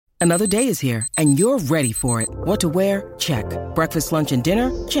Another day is here, and you're ready for it. What to wear? Check. Breakfast, lunch, and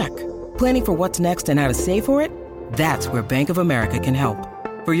dinner? Check. Planning for what's next and how to save for it? That's where Bank of America can help.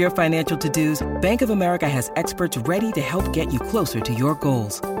 For your financial to-dos, Bank of America has experts ready to help get you closer to your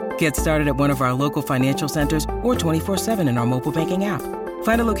goals. Get started at one of our local financial centers or 24/7 in our mobile banking app.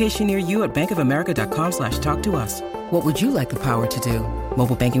 Find a location near you at bankofamerica.com/talktous. What would you like the power to do?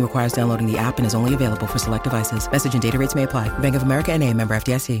 Mobile banking requires downloading the app and is only available for select devices. Message and data rates may apply. Bank of America N.A., member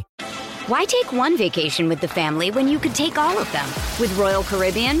FDIC. Why take one vacation with the family when you could take all of them? With Royal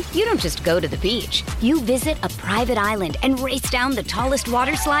Caribbean, you don't just go to the beach. You visit a private island and race down the tallest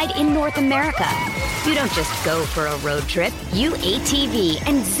water slide in North America. You don't just go for a road trip. You ATV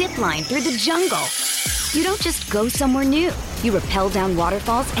and zip line through the jungle. You don't just go somewhere new. You rappel down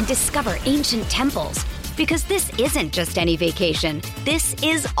waterfalls and discover ancient temples. Because this isn't just any vacation. This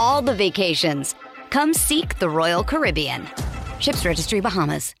is all the vacations. Come seek the Royal Caribbean. Ships Registry,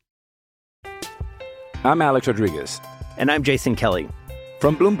 Bahamas. I'm Alex Rodriguez. And I'm Jason Kelly.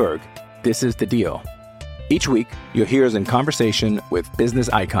 From Bloomberg, this is The Deal. Each week, you'll hear us in conversation with business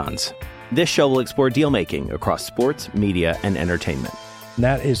icons. This show will explore deal-making across sports, media, and entertainment.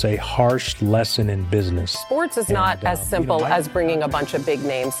 That is a harsh lesson in business. Sports is not as simple as bringing a bunch of big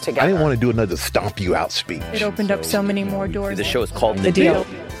names together. I didn't want to do another stomp you out speech. It opened up so many more doors. The show is called The Deal.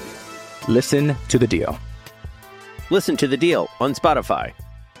 Listen to The Deal. Listen to The Deal on Spotify.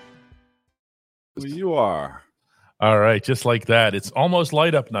 You are. All right, just like that. It's almost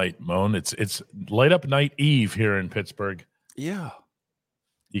light up night, Moan. It's light up night eve here in Pittsburgh. Yeah.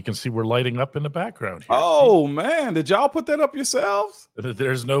 You can see we're lighting up in the background here. Oh, man. Did y'all put that up yourselves?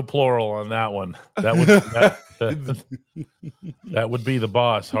 There's no plural on that one. That would be the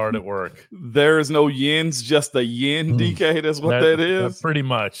boss hard at work. There is no yins, just a yin, DK. That's what that is? Pretty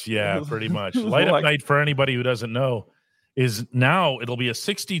much. Yeah, pretty much. Light up night, for anybody who doesn't know, is now it'll be a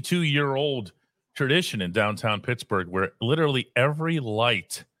 62-year-old tradition in downtown Pittsburgh where literally every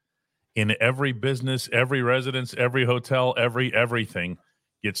light in every business, every residence, every hotel, everything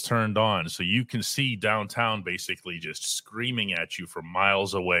gets turned on. So you can see downtown basically just screaming at you from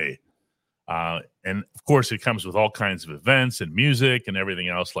miles away. And of course, it comes with all kinds of events and music and everything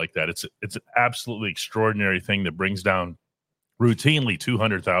else like that. It's an absolutely extraordinary thing that brings down routinely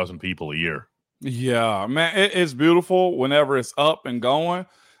 200,000 people a year. Yeah, man, it's beautiful whenever it's up and going.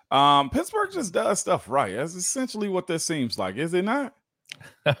 Pittsburgh just does stuff right. That's essentially what this seems like, is it not?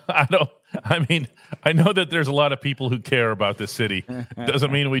 I know that there's a lot of people who care about the city.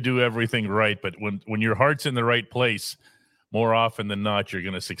 Doesn't mean we do everything right, but when your heart's in the right place, more often than not, you're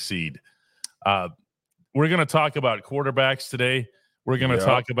going to succeed. We're going to talk about quarterbacks today. We're going to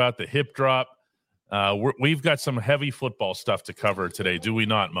talk about the hip drop. We've got some heavy football stuff to cover today, do we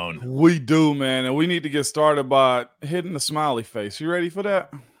not, Moan? We do, man, and we need to get started by hitting the smiley face. You ready for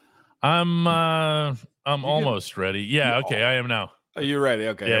that? I'm almost ready. Yeah, okay, I am now. Are you ready?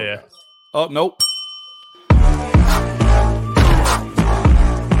 Okay. Yeah. Oh, nope.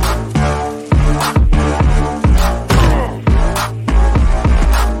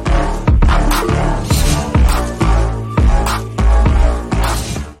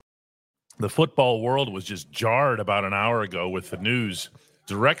 The football world was just jarred about an hour ago with the news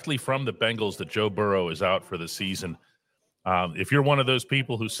directly from the Bengals that Joe Burrow is out for the season. If you're one of those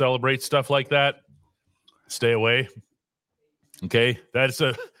people who celebrate stuff like that, stay away. Okay, that's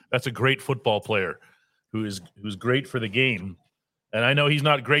a great football player who's great for the game, and I know he's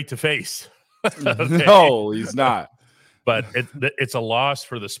not great to face. Okay? No, he's not. But it's a loss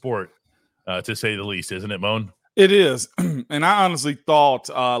for the sport, to say the least, isn't it, Moan? It is, and I honestly thought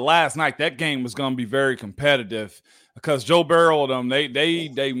last night that game was going to be very competitive because Joe Burrow and them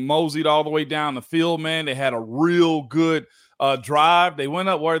they moseyed all the way down the field. Man, they had a real good drive. They went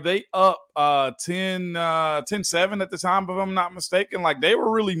up. Were they up 10-7 at the time, if I'm not mistaken? Like, they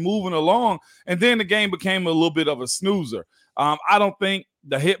were really moving along, and then the game became a little bit of a snoozer. I don't think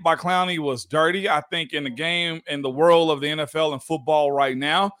the hit by Clowney was dirty. I think in the game, in the world of the NFL and football right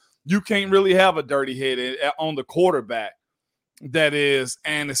now, you can't really have a dirty hit on the quarterback. That is,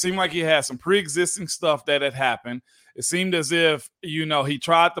 and it seemed like he had some pre-existing stuff that had happened. It seemed as if, he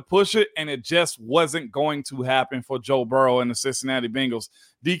tried to push it, and it just wasn't going to happen for Joe Burrow and the Cincinnati Bengals.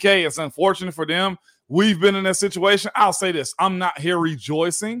 DK, it's unfortunate for them. We've been in that situation. I'll say this. I'm not here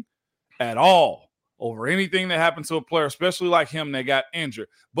rejoicing at all over anything that happened to a player, especially like him that got injured.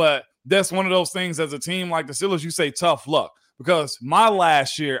 But that's one of those things as a team like the Steelers, you say tough luck. Because my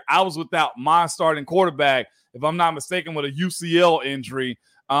last year, I was without my starting quarterback, if I'm not mistaken, with a UCL injury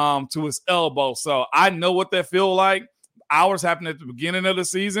to his elbow. So I know what that feels like. Ours happened at the beginning of the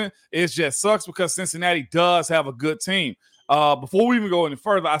season. It just sucks because Cincinnati does have a good team. before we even go any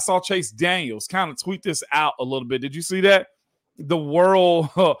further, I saw Chase Daniels kind of tweet this out a little bit. Did you see that? The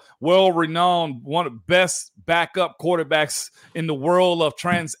world-renowned, one of the best backup quarterbacks in the world of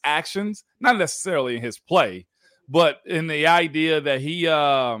transactions, not necessarily in his play, but in the idea that he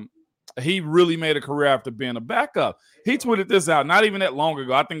really made a career after being a backup. He tweeted this out not even that long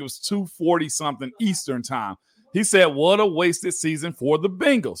ago. I think it was 2:40-something Eastern time. He said, "What a wasted season for the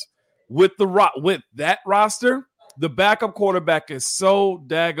Bengals. With that roster, the backup quarterback is so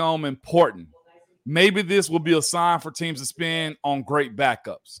daggone important. Maybe this will be a sign for teams to spend on great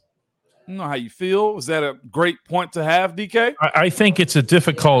backups." I don't know how you feel. Is that a great point to have, DK? I think it's a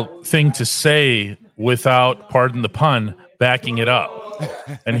difficult thing to say without, pardon the pun, backing it up.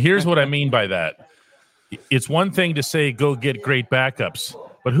 And here's what I mean by that. It's one thing to say, go get great backups,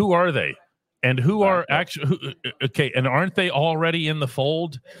 but who are they? And who are actually okay? And aren't they already in the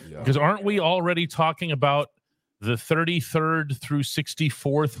fold? Because aren't we already talking about the 33rd through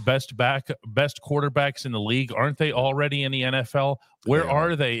 64th best quarterbacks in the league? Aren't they already in the NFL? Where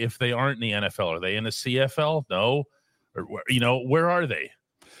are they if they aren't in the NFL? Are they in the CFL? No. Or, where are they?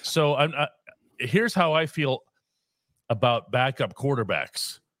 So here's how I feel about backup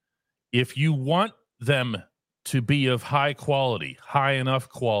quarterbacks. If you want them to be of high quality, high enough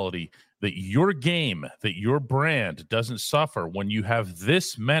quality, that your game, that your brand doesn't suffer when you have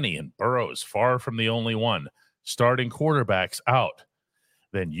this many, and Burrow's far from the only one, starting quarterbacks out,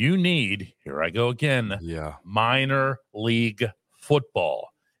 then you need, here I go again, minor league football.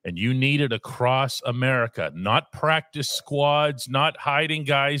 And you need it across America, not practice squads, not hiding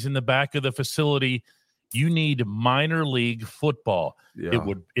guys in the back of the facility. You need minor league football. Yeah.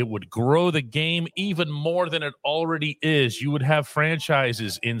 It would grow the game even more than it already is. You would have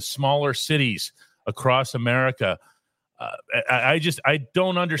franchises in smaller cities across America. I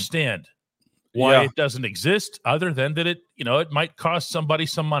don't understand why it doesn't exist, other than that it might cost somebody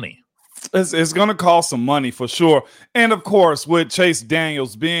some money. It's going to cost some money for sure. And of course, with Chase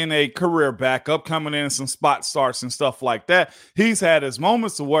Daniels being a career backup, coming in some spot starts and stuff like that, he's had his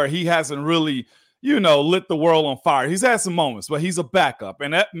moments to where he hasn't really lit the world on fire. He's had some moments, but he's a backup.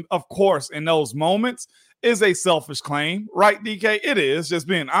 And that, of course, in those moments is a selfish claim, right, DK? It is, just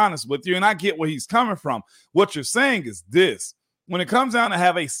being honest with you. And I get where he's coming from. What you're saying is this. When it comes down to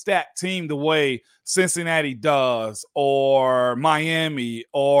have a stacked team the way Cincinnati does, or Miami,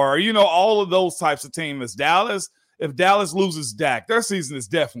 or, all of those types of teams, Dallas, if Dallas loses Dak, their season is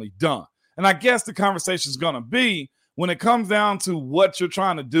definitely done. And I guess the conversation is going to be, when it comes down to what you're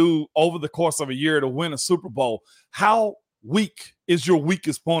trying to do over the course of a year to win a Super Bowl, how weak is your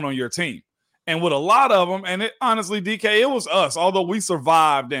weakest point on your team? And with a lot of them, and honestly, DK, it was us, although we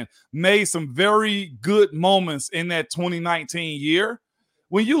survived and made some very good moments in that 2019 year.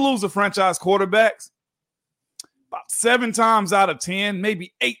 When you lose a franchise quarterback, about 7 times out of 10,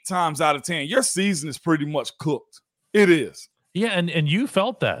 maybe 8 times out of 10, your season is pretty much cooked. It is. Yeah, and you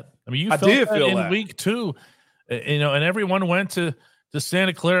felt that. I mean, I did feel in that. Week 2. And everyone went to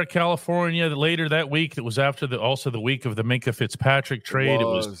Santa Clara, California later that week. It was after also the week of the Minkah Fitzpatrick trade. It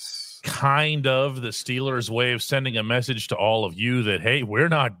was kind of the Steelers' way of sending a message to all of you that, hey, we're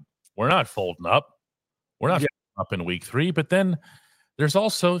not folding up. We're not folding up in Week 3. But then there's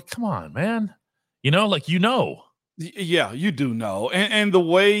also, come on, man. Yeah, you do know. And the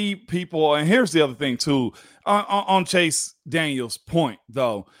way people, and here's the other thing too, on Chase Daniels' point,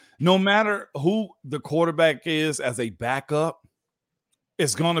 though, no matter who the quarterback is as a backup,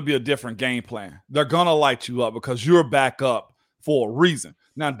 it's going to be a different game plan. They're going to light you up because you're a backup for a reason.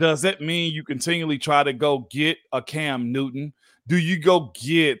 Now, does that mean you continually try to go get a Cam Newton? Do you go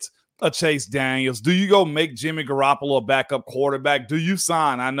get a Chase Daniels? Do you go make Jimmy Garoppolo a backup quarterback? Do you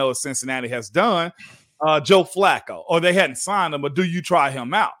sign, I know Cincinnati has done, Joe Flacco, or they hadn't signed him, but do you try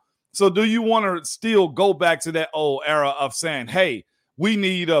him out? So do you want to still go back to that old era of saying, hey, we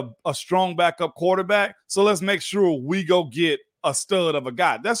need a strong backup quarterback, so let's make sure we go get a stud of a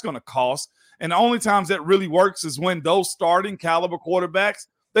guy? That's going to cost. And the only times that really works is when those starting caliber quarterbacks,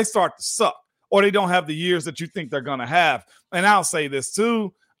 they start to suck, or they don't have the years that you think they're going to have. And I'll say this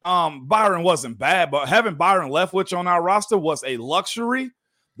too, Byron wasn't bad, but having Byron Leftwich on our roster was a luxury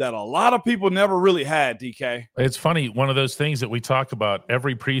that a lot of people never really had, DK. It's funny, one of those things that we talk about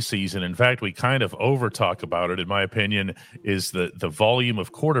every preseason, in fact, we kind of over-talk about it, in my opinion, is the volume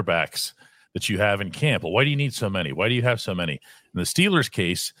of quarterbacks that you have in camp. Well, why do you need so many? Why do you have so many? In the Steelers'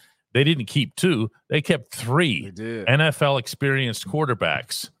 case, they didn't keep 2. They kept 3 NFL-experienced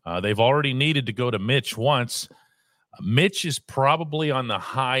quarterbacks. They've already needed to go to Mitch once. Mitch is probably on the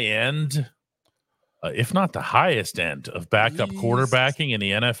high end, if not the highest end of backup quarterbacking in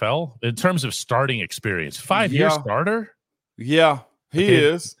the NFL in terms of starting experience. 5-year starter? Yeah, he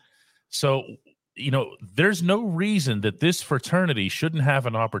is. So, there's no reason that this fraternity shouldn't have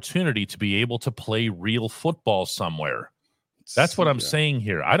an opportunity to be able to play real football somewhere. That's what I'm saying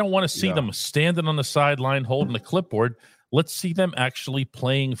here. I don't want to see them standing on the sideline holding a clipboard. Let's see them actually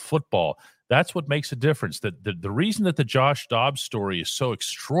playing football. That's what makes a difference. The reason that the Josh Dobbs story is so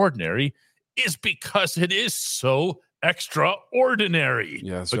extraordinary is because it is so extraordinary.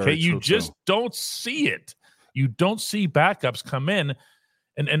 Yes, okay, you just don't see it. You don't see backups come in,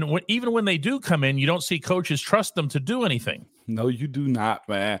 and even when they do come in, you don't see coaches trust them to do anything. No, you do not,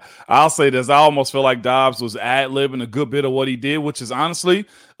 man. I'll say this. I almost feel like Dobbs was ad-libbing a good bit of what he did, which is honestly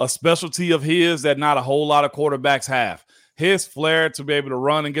a specialty of his that not a whole lot of quarterbacks have. His flair to be able to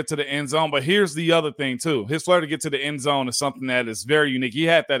run and get to the end zone. But here's the other thing, too. His flair to get to the end zone is something that is very unique. He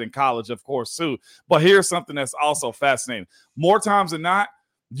had that in college, of course, too. But here's something that's also fascinating. More times than not,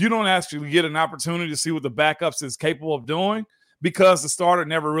 you don't actually get an opportunity to see what the backups is capable of doing because the starter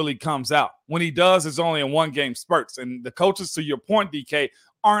never really comes out. When he does, it's only in one-game spurts. And the coaches, to your point, DK,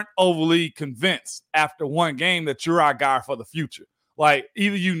 aren't overly convinced after one game that you're our guy for the future. Like,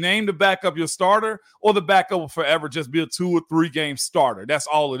 either you name the backup your starter or the backup will forever just be a 2 or 3 game starter. That's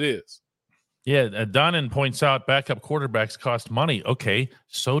all it is. Yeah, Donnan points out backup quarterbacks cost money. Okay,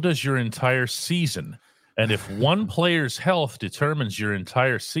 so does your entire season. And if one player's health determines your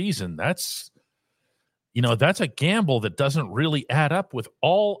entire season, that's a gamble that doesn't really add up with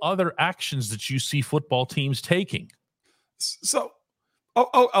all other actions that you see football teams taking. So,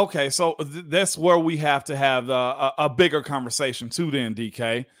 okay. So that's where we have to have a bigger conversation too then,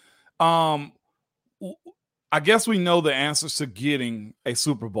 DK. I guess we know the answers to getting a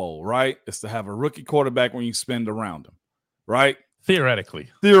Super Bowl, right? It's to have a rookie quarterback when you spend around him, right? Theoretically.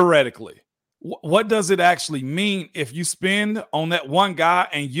 What does it actually mean if you spend on that one guy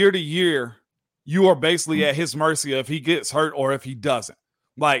and year to year, you are basically at his mercy if he gets hurt or if he doesn't?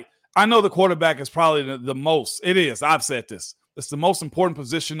 Like, I know the quarterback is probably the most. It is. I've said this. It's the most important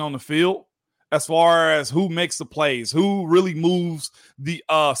position on the field as far as who makes the plays, who really moves the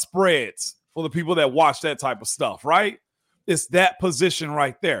spreads for the people that watch that type of stuff, right? It's that position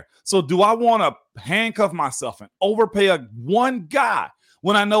right there. So do I want to handcuff myself and overpay one guy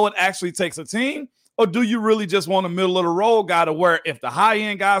when I know it actually takes a team? Or do you really just want a middle-of-the-road guy to where if the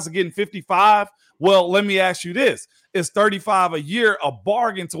high-end guys are getting 55, well, let me ask you this. Is 35 a year a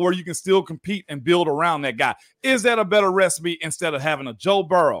bargain to where you can still compete and build around that guy? Is that a better recipe instead of having a Joe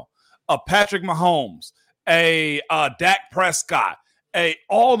Burrow, a Patrick Mahomes, a Dak Prescott,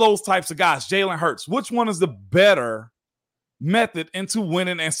 all those types of guys, Jalen Hurts? Which one is the better method into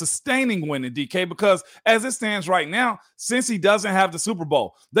winning and sustaining winning, DK? Because as it stands right now, since he doesn't have the Super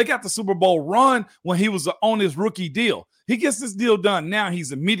Bowl, they got the Super Bowl run when he was on his rookie deal. He gets this deal done now,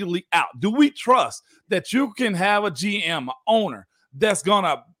 he's immediately out. Do we trust that you can have a GM, an owner, that's going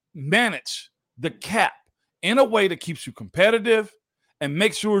to manage the cap in a way that keeps you competitive and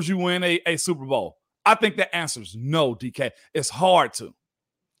make sure you win a Super Bowl? I think the answer is no, DK. It's hard to.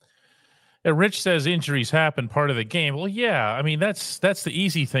 Rich says injuries happen, part of the game. Well, yeah, I mean, that's the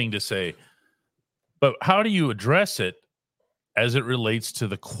easy thing to say. But how do you address it as it relates to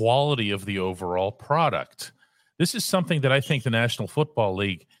the quality of the overall product? This is something that I think the National Football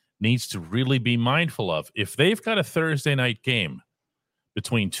League needs to really be mindful of. If they've got a Thursday night game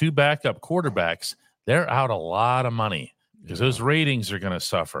between two backup quarterbacks, they're out a lot of money because those ratings are going to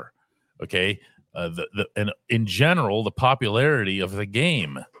suffer. Okay, and in general, the popularity of the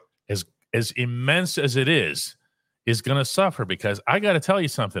game is as immense as it is going to suffer because I got to tell you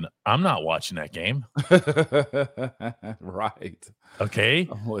something. I'm not watching that game. Right. Okay.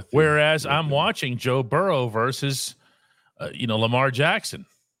 Whereas I'm watching Joe Burrow versus, Lamar Jackson.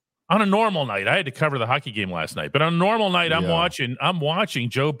 On a normal night, I had to cover the hockey game last night, but on a normal night, I'm watching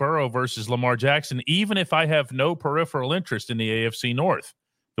Joe Burrow versus Lamar Jackson, even if I have no peripheral interest in the AFC North,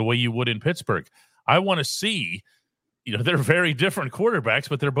 the way you would in Pittsburgh. I want to see, they're very different quarterbacks,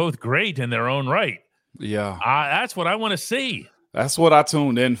 but they're both great in their own right. Yeah. That's what I want to see. That's what I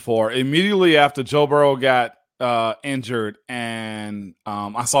tuned in for. Immediately after Joe Burrow got injured and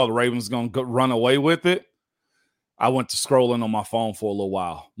I saw the Ravens going to run away with it, I went to scrolling on my phone for a little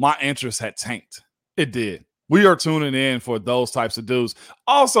while. My interest had tanked. It did. We are tuning in for those types of dudes.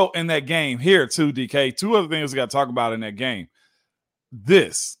 Also in that game here too, DK, two other things we got to talk about in that game.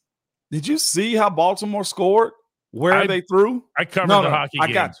 Did you see how Baltimore scored? Where they threw? I covered the hockey game.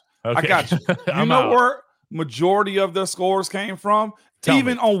 I got you. Okay. I got you. You know where majority of their scores came from?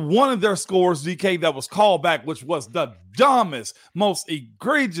 Even on one of their scores, DK, that was called back, which was the dumbest, most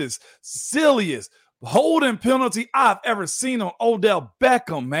egregious, silliest holding penalty I've ever seen on Odell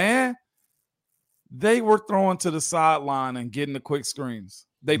Beckham, man. They were throwing to the sideline and getting the quick screens.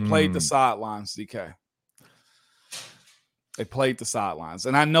 They played the sidelines, DK. They played the sidelines.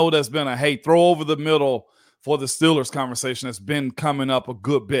 And I know there's been a, throw over the middle for the Steelers conversation that's been coming up a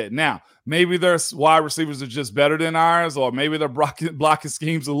good bit. Now, maybe their wide receivers are just better than ours, or maybe their blocking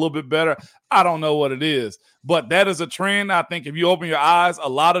schemes a little bit better. I don't know what it is. But that is a trend, I think, if you open your eyes, a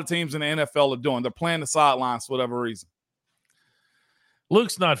lot of teams in the NFL are doing. They're playing the sidelines for whatever reason.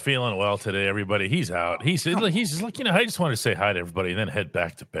 Luke's not feeling well today, everybody. He's out. He's like, I just want to say hi to everybody and then head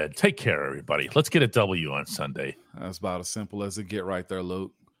back to bed. Take care, everybody. Let's get a W on Sunday. That's about as simple as it get right there,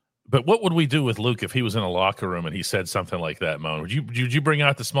 Luke. But what would we do with Luke if he was in a locker room and he said something like that, Moan? Would you bring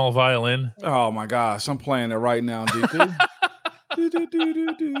out the small violin? Oh, my gosh. I'm playing it right now, DP.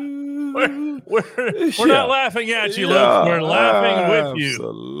 We're not laughing at you, Luke. We're laughing with you.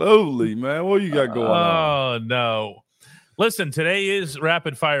 Absolutely, man. What you got going on? Oh, no. Listen, today is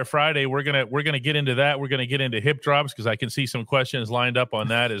Rapid Fire Friday. We're gonna get into that. We're gonna get into hip drops because I can see some questions lined up on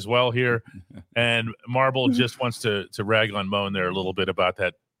that as well here. And Marble just wants to rag on Moan there a little bit about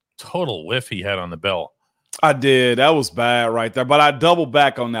that total whiff he had on the bell. I did. That was bad right there. But I doubled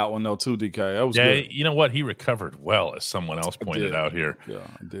back on that one though too, DK. That was good. You know what? He recovered well, as someone else pointed out here. Yeah,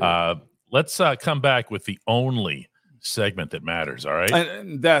 I did. Let's come back with the only segment that matters. All right,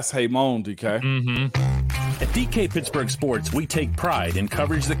 and that's Hey Moan, DK. Mm-hmm. At DK Pittsburgh Sports, we take pride in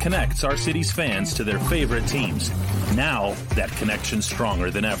coverage that connects our city's fans to their favorite teams. Now, that connection's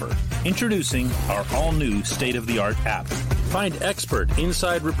stronger than ever. Introducing our all-new state-of-the-art app. Find expert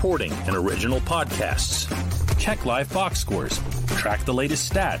inside reporting and original podcasts. Check live box scores. Track the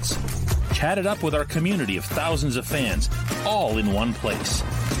latest stats. Chat it up with our community of thousands of fans, all in one place.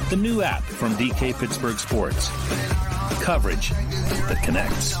 The new app from DK Pittsburgh Sports. Coverage that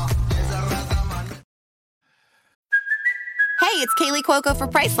connects. Hey, it's Kaylee Cuoco for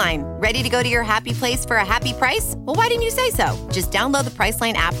Priceline. Ready to go to your happy place for a happy price? Well, why didn't you say so? Just download the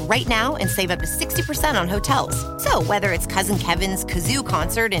Priceline app right now and save up to 60% on hotels. So whether it's Cousin Kevin's Kazoo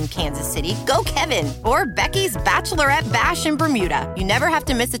Concert in Kansas City, go Kevin, or Becky's Bachelorette Bash in Bermuda, you never have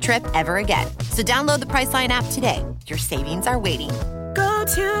to miss a trip ever again. So download the Priceline app today. Your savings are waiting. Go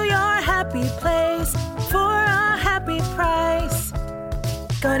to your happy place for a happy price.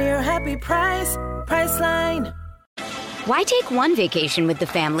 Go to your happy price, Priceline. Why take one vacation with the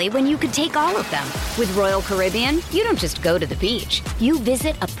family when you could take all of them? With Royal Caribbean, you don't just go to the beach. You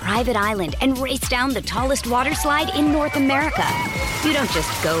visit a private island and race down the tallest water slide in North America. You don't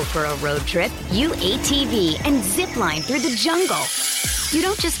just go for a road trip. You ATV and zip line through the jungle. You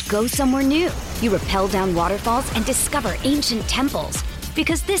don't just go somewhere new. You rappel down waterfalls and discover ancient temples.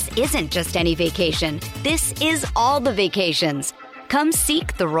 Because this isn't just any vacation. This is all the vacations. Come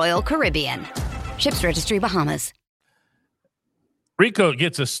seek the Royal Caribbean. Ships Registry, Bahamas. Rico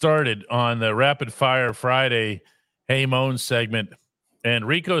gets us started on the Rapid Fire Friday Hey Moan segment. And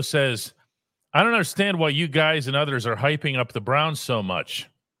Rico says, I don't understand why you guys and others are hyping up the Browns so much.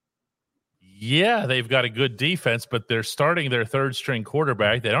 Yeah, they've got a good defense, but they're starting their third-string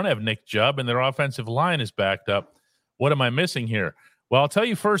quarterback. They don't have Nick Chubb, and their offensive line is backed up. What am I missing here? Well, I'll tell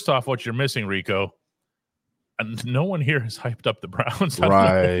you first off what you're missing, Rico. And no one here has hyped up the Browns. I don't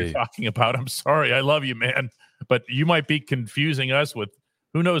know what you're talking about. I'm sorry. I love you, man. But you might be confusing us with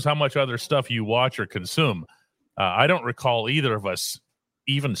who knows how much other stuff you watch or consume. I don't recall either of us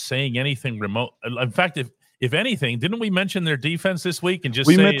even saying anything remote. In fact, if anything, didn't we mention their defense this week and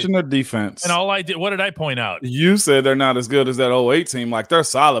we mentioned their defense? And all I did, what did I point out? You said they're not as good as that 08 team. Like, they're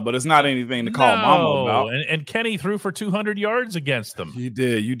solid, but it's not anything to call mama about. And Kenny threw for 200 yards against them. You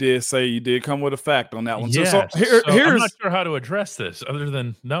did say you did come with a fact on that one. Yeah, so here's I'm not sure how to address this other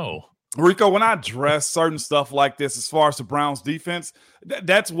than no. Rico, when I address certain stuff like this, as far as the Browns defense,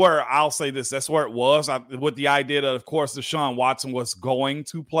 that's where I'll say this. That's where it was with the idea that, of course, Deshaun Watson was going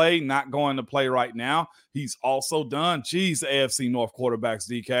to play, not going to play right now. He's also done. Geez, the AFC North quarterbacks,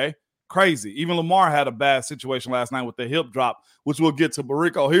 DK. Crazy. Even Lamar had a bad situation last night with the hip drop, which we'll get to. But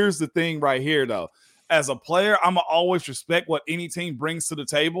Rico, here's the thing right here, though. As a player, I'm going to always respect what any team brings to the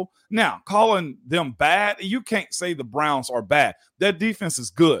table. Now, calling them bad, you can't say the Browns are bad. Their defense is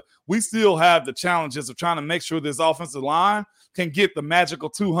good. We still have the challenges of trying to make sure this offensive line can get the magical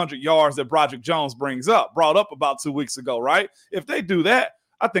 200 yards that Broderick Jones brought up about 2 weeks ago, right? If they do that,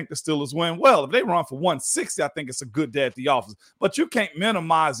 I think the Steelers win well. If they run for 160, I think it's a good day at the office. But you can't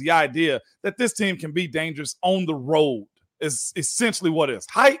minimize the idea that this team can be dangerous on the road is essentially what it is.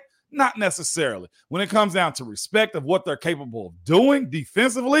 Height, not necessarily. When it comes down to respect of what they're capable of doing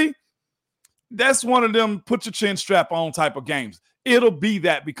defensively, that's one of them put your chin strap on type of games. It'll be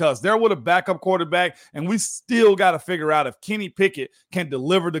that because they're with a backup quarterback, and we still got to figure out if Kenny Pickett can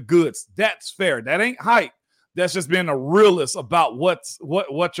deliver the goods. That's fair. That ain't hype. That's just being a realist about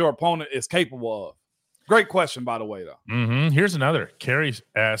what your opponent is capable of. Great question, by the way, though. Mm-hmm. Here's another. Carrie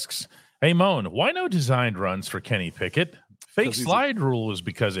asks, hey, Moan, why no designed runs for Kenny Pickett? Fake slide rule was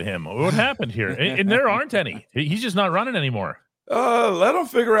because of him. What happened here? And there aren't any. He's just not running anymore. Let them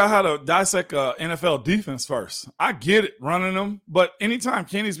figure out how to dissect NFL defense first. I get it, running them, but anytime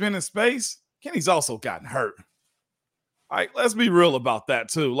Kenny's been in space, Kenny's also gotten hurt. All right, let's be real about that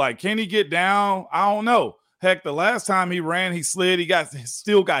too. Like, can he get down? I don't know. Heck, the last time he ran, he slid. He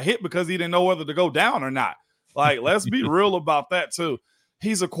still got hit because he didn't know whether to go down or not. Like, let's be real about that too.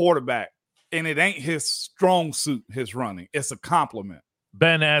 He's a quarterback, and it ain't his strong suit, his running. It's a compliment.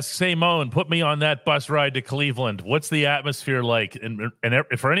 Ben asks, hey, Moan, put me on that bus ride to Cleveland. What's the atmosphere like? And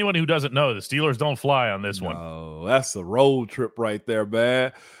for anyone who doesn't know, the Steelers don't fly on this one. Oh, that's a road trip right there,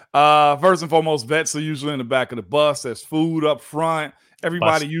 man. First and foremost, vets are usually in the back of the bus. There's food up front.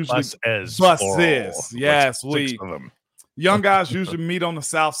 Everybody buses. Yes, young guys usually meet on the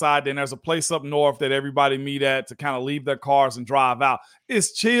south side. Then there's a place up north that everybody meet at to kind of leave their cars and drive out.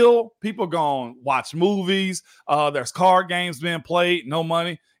 It's chill. People go watch movies. There's card games being played. No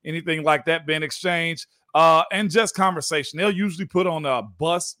money, anything like that being exchanged. And just conversation. They'll usually put on a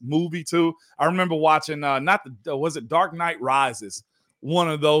bus movie too. I remember watching was it Dark Knight Rises? One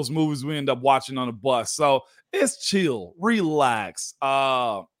of those movies we end up watching on a bus. So it's chill, relax,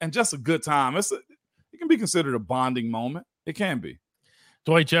 and just a good time. It can be considered a bonding moment. It can be.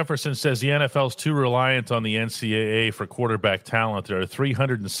 Dwight Jefferson says the NFL's too reliant on the NCAA for quarterback talent. There are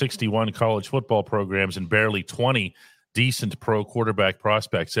 361 college football programs and barely 20 decent pro quarterback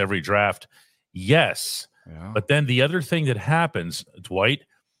prospects every draft. Yes. Yeah. But then the other thing that happens, Dwight,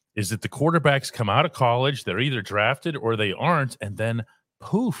 is that the quarterbacks come out of college, they're either drafted or they aren't, and then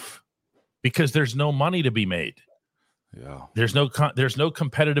poof, because there's no money to be made. Yeah. There's no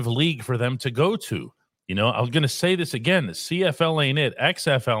competitive league for them to go to. You know, I'm going to say this again. The CFL ain't it.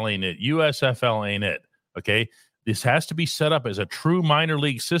 XFL ain't it. USFL ain't it. Okay? This has to be set up as a true minor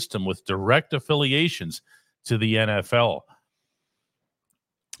league system with direct affiliations to the NFL.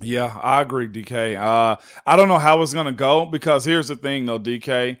 Yeah, I agree, DK. I don't know how it's going to go because here's the thing, though,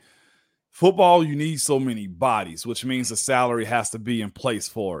 DK. Football, you need so many bodies, which means the salary has to be in place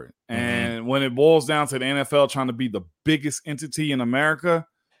for it. And when it boils down to the NFL trying to be the biggest entity in America,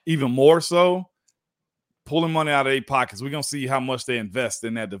 even more so, pulling money out of their pockets, we're going to see how much they invest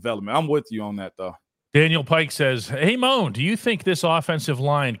in that development. I'm with you on that, though. Daniel Pike says, hey, Moan, do you think this offensive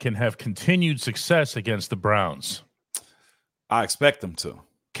line can have continued success against the Browns? I expect them to.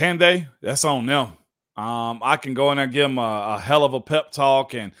 Can they? That's on them. I can go in there and give them a hell of a pep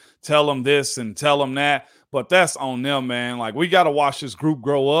talk and tell them this and tell them that, but that's on them, man. Like, we got to watch this group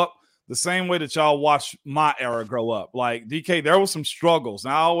grow up the same way that y'all watch my era grow up. Like, DK, there were some struggles.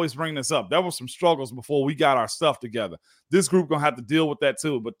 And I always bring this up. There were some struggles before we got our stuff together. This group going to have to deal with that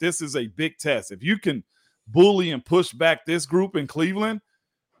too, but this is a big test. If you can bully and push back this group in Cleveland,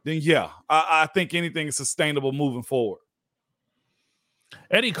 then yeah, I think anything is sustainable moving forward.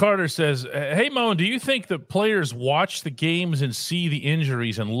 Eddie Carter says, hey, Moan, do you think the players watch the games and see the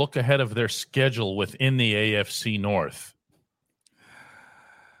injuries and look ahead of their schedule within the AFC North?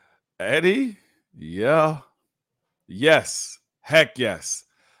 Eddie? Yeah. Yes. Heck yes.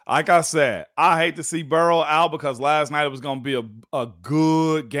 Like I said, I hate to see Burrow out because last night it was going to be a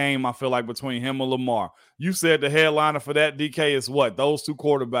good game, I feel like, between him and Lamar. You said the headliner for that, DK, is what? Those two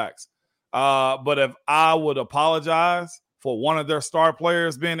quarterbacks. But if I would apologize for one of their star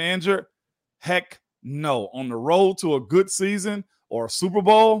players being injured, heck no. On the road to a good season or a Super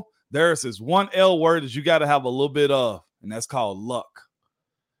Bowl, there's this one L word that you got to have a little bit of, and that's called luck.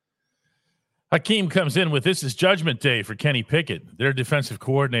 Hakeem comes in with, this is judgment day for Kenny Pickett. Their defensive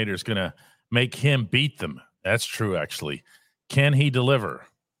coordinator is going to make him beat them. That's true, actually. Can he deliver?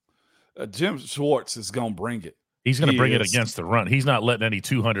 Jim Schwartz is going to bring it. He's going to bring it against the run. He's not letting any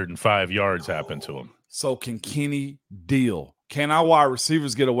 205 yards happen to him. So can Kenny deal? Can our wide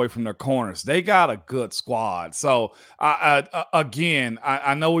receivers get away from their corners? They got a good squad. So,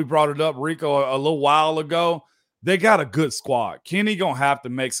 I know we brought it up, Rico, a little while ago. They got a good squad. Kenny going to have to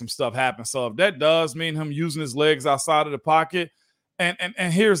make some stuff happen. So if that does mean him using his legs outside of the pocket,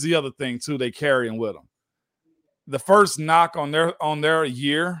 and here's the other thing, too, they carrying with him. The first knock on their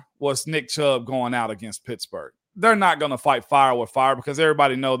year was Nick Chubb going out against Pittsburgh. They're not going to fight fire with fire because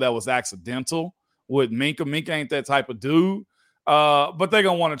everybody know that was accidental with Minka. Minka ain't that type of dude. But they're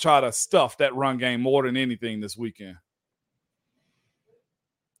going to want to try to stuff that run game more than anything this weekend.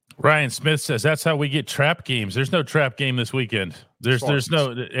 Ryan Smith says that's how we get trap games. There's no trap game this weekend. There's no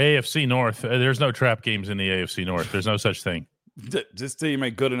AFC North. There's no trap games in the AFC North. There's no such thing. This team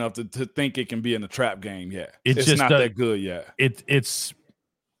ain't good enough to think it can be in a trap game yet. It's just not that good yet.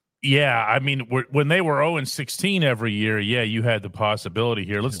 I mean, when they were 0-16 every year, you had the possibility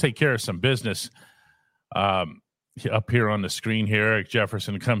here. Let's take care of some business. Up here on the screen here, Eric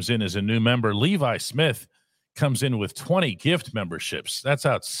Jefferson comes in as a new member. Levi Smith comes in with 20 gift memberships. That's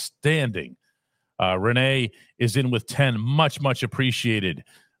outstanding. Renee is in with 10. Much appreciated.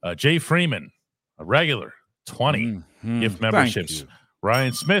 Jay Freeman, a regular, 20 gift memberships.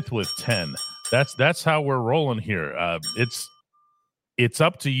 Ryan Smith with 10. That's how we're rolling here. It's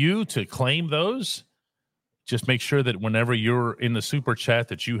up to you to claim those. Just make sure that whenever you're in the super chat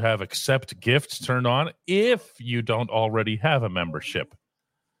that you have accept gifts turned on if you don't already have a membership.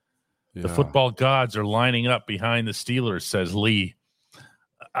 Yeah. The football gods are lining up behind the Steelers, says Lee.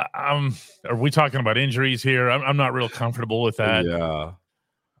 Are we talking about injuries here? I'm not real comfortable with that.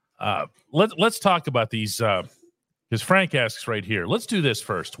 Yeah. Let's talk about these. Because Frank asks right here. Let's do this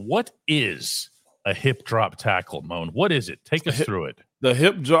first. What is a hip drop tackle, Moan? What is it? Take us through it. The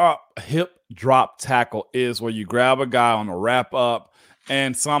hip drop tackle is where you grab a guy on a wrap up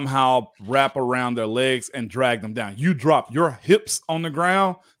and somehow wrap around their legs and drag them down. You drop your hips on the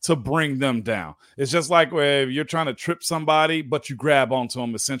ground to bring them down. It's just like where you're trying to trip somebody, but you grab onto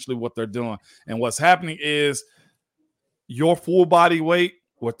them, essentially what they're doing. And what's happening is your full body weight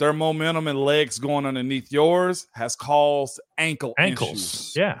with their momentum and legs going underneath yours has caused ankles.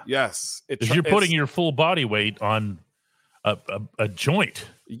 Issues. Yeah. Yes. Because you're putting your full body weight on a joint.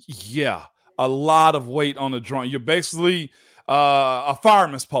 Yeah. A lot of weight on the joint. You're basically a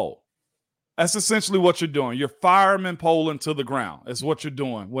fireman's pole. That's essentially what you're doing. You're fireman poling to the ground. That's what you're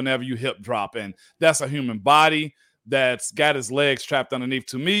doing whenever you hip drop. And that's a human body that's got his legs trapped underneath.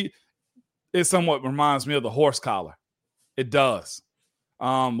 To me, it somewhat reminds me of the horse collar. It does.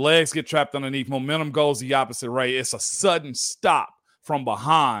 Legs get trapped underneath. Momentum goes the opposite way. It's a sudden stop from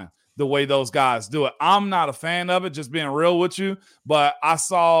behind the way those guys do it. I'm not a fan of it, just being real with you, but I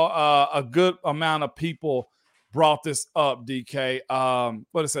saw a good amount of people brought this up, DK.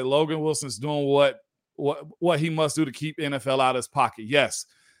 What did I say? Logan Wilson's doing what he must do to keep NFL out of his pocket. Yes.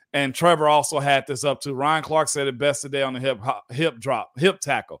 And Trevor also had this up too. Ryan Clark said it best today on the hip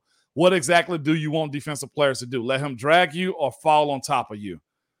tackle. What exactly do you want defensive players to do? Let him drag you or fall on top of you?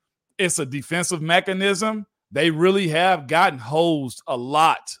 It's a defensive mechanism. They really have gotten hosed a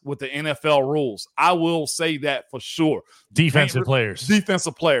lot with the NFL rules. I will say that for sure. Defensive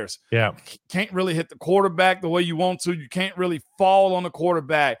players. Yeah. Can't really hit the quarterback the way you want to. You can't really fall on the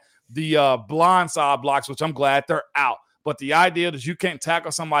quarterback. The blindside blocks, which I'm glad they're out. But the idea that you can't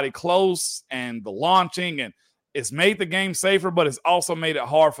tackle somebody close and the launching, and it's made the game safer, but it's also made it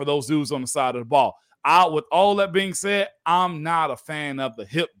hard for those dudes on the side of the ball. With all that being said, I'm not a fan of the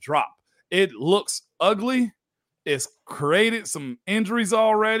hip drop. It looks ugly. It's created some injuries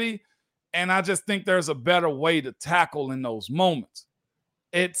already, and I just think there's a better way to tackle in those moments.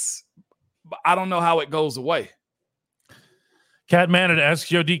 I don't know how it goes away. Cat Man asks,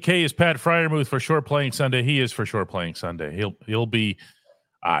 Yo, DK, is Pat Freiermuth for sure playing Sunday? He is for sure playing Sunday. He'll be,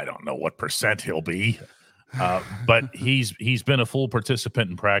 I don't know what % he'll be, but he's been a full participant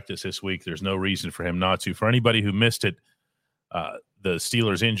in practice this week. There's no reason for him not to. For anybody who missed it, the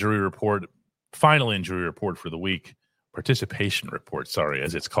Steelers injury report, final injury report for the week, participation report,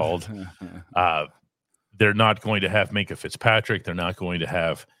 as it's called. They're not going to have Minkah Fitzpatrick. They're not going to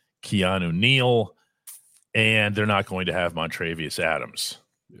have Keanu Neal, and they're not going to have Montravius Adams.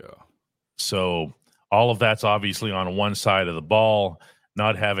 Yeah. So all of that's obviously on one side of the ball.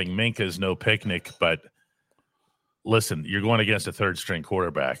 Not having Minkah is no picnic, but listen, you're going against a third-string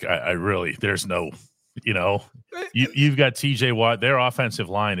quarterback. I really, there's no, you've got TJ Watt. Their offensive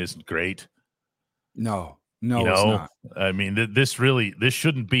line isn't great. No, it's not. I mean, this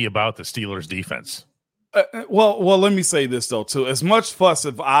shouldn't be about the Steelers' defense. Well, let me say this though too. As much fuss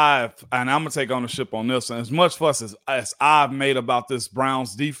and I'm gonna take ownership on this, and as much fuss as I've made about this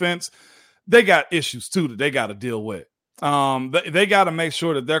Browns defense, they got issues too that they got to deal with. They got to make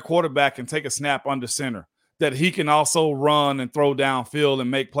sure that their quarterback can take a snap under center, that he can also run and throw downfield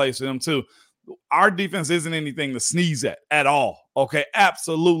and make plays for them too. Our defense isn't anything to sneeze at all. Okay,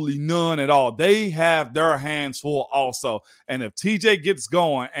 absolutely none at all. They have their hands full also. And if TJ gets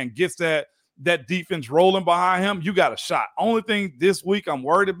going and gets that defense rolling behind him, you got a shot. Only thing this week I'm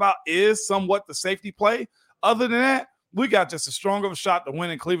worried about is somewhat the safety play. Other than that, we got just as strong of a shot to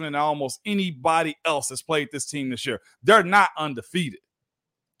win in Cleveland than almost anybody else that's played this team this year. They're not undefeated.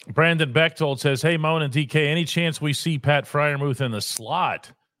 Brandon Bechtold says, hey, Moan and DK, any chance we see Pat Freiermuth in the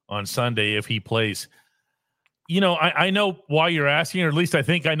slot on Sunday if he plays. I know why you're asking, or at least I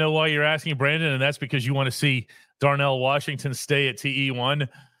think I know why you're asking, Brandon, and that's because you want to see Darnell Washington stay at TE1,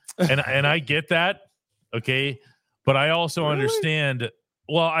 and I get that, okay, but I also understand.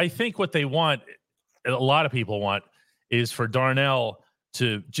 Well, I think what they want, a lot of people want, is for Darnell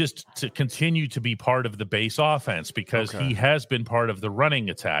to continue to be part of the base offense because he has been part of the running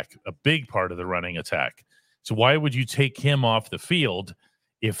attack, a big part of the running attack. So why would you take him off the field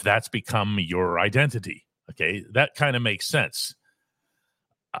if that's become your identity? Okay, that kind of makes sense.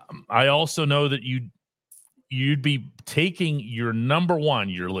 I also know that you'd be taking your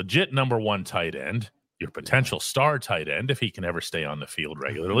legit number one tight end, your potential star tight end, if he can ever stay on the field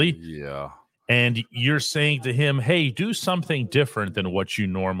regularly. Yeah. And you're saying to him, hey, do something different than what you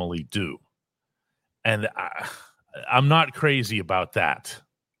normally do. And I'm not crazy about that.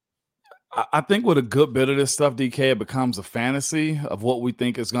 I think with a good bit of this stuff, DK, it becomes a fantasy of what we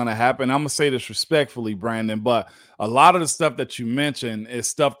think is going to happen. I'm going to say this respectfully, Brandon, but a lot of the stuff that you mentioned is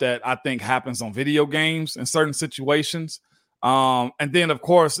stuff that I think happens on video games in certain situations. And then, of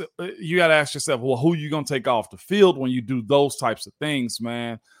course, you got to ask yourself, well, who are you going to take off the field when you do those types of things,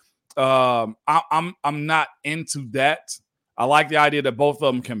 man? I'm not into that. I like the idea that both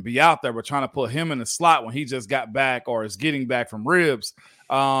of them can be out there, but trying to put him in the slot when he just got back or is getting back from ribs,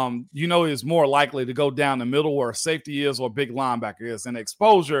 is more likely to go down the middle where a safety is or a big linebacker is. And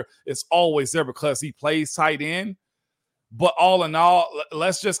exposure is always there because he plays tight end. But all in all,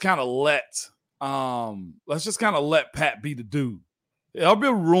 let's just kind of let Pat be the dude. There'll be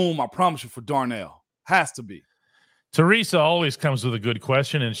room, I promise you, for Darnell. Has to be. Teresa always comes with a good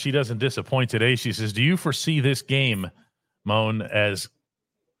question, and she doesn't disappoint today. She says, do you foresee this game, Moan, as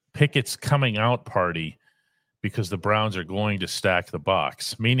Pickett's coming out party because the Browns are going to stack the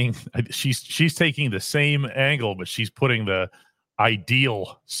box? Meaning she's taking the same angle, but she's putting the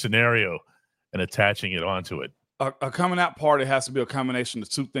ideal scenario and attaching it onto it. A coming out party has to be a combination of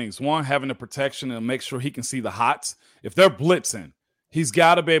two things. One, having the protection and make sure he can see the hots. If they're blitzing, he's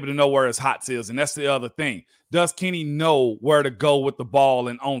got to be able to know where his hots is, and that's the other thing. Does Kenny know where to go with the ball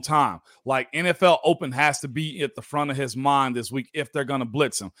and on time? Like NFL Open has to be at the front of his mind this week if they're going to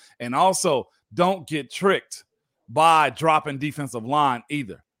blitz him. And also, don't get tricked by dropping defensive line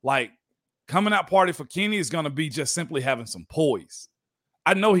either. Like, coming out party for Kenny is going to be just simply having some poise.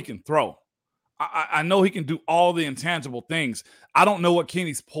 I know he can throw. I know he can do all the intangible things. I don't know what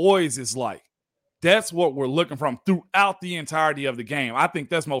Kenny's poise is like. That's what we're looking from throughout the entirety of the game. I think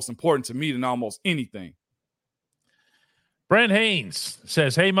that's most important to me than almost anything. Brent Haynes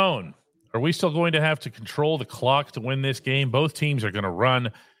says, hey, Moan, are we still going to have to control the clock to win this game? Both teams are going to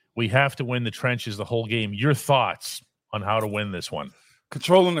run. We have to win the trenches the whole game. Your thoughts on how to win this one?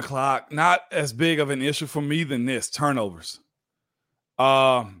 Controlling the clock, not as big of an issue for me than this. Turnovers.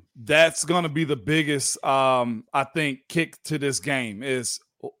 That's going to be the biggest, I think, kick to this game is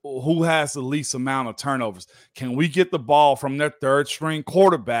who has the least amount of turnovers. Can we get the ball from their third string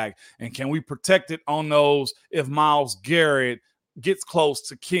quarterback, and can we protect it on those if Myles Garrett gets close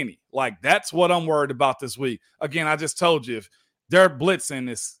to Kenny? Like, that's what I'm worried about this week. Again, I just told you, if they're blitzing,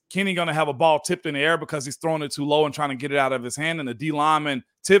 is Kenny going to have a ball tipped in the air because he's throwing it too low and trying to get it out of his hand, and the D lineman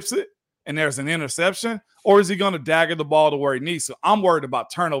tips it and there's an interception? Or is he going to dagger the ball to where he needs to? I'm worried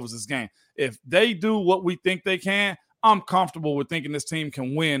about turnovers this game. If they do what we think they can, I'm comfortable with thinking this team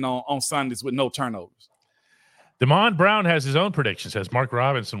can win on Sundays with no turnovers. Damon Brown has his own prediction, says Mark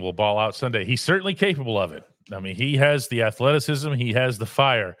Robinson will ball out Sunday. He's certainly capable of it. I mean, he has the athleticism. He has the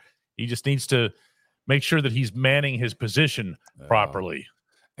fire. He just needs to make sure that he's manning his position properly.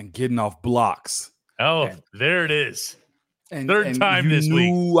 And getting off blocks. There it is. Third time this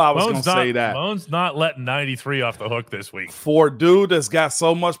week. I was going to say that. Moan's not letting 93 off the hook this week. For a dude that's got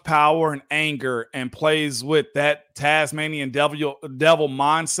so much power and anger and plays with that Tasmanian devil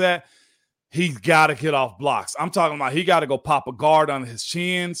mindset, he's got to get off blocks. I'm talking about he got to go pop a guard on his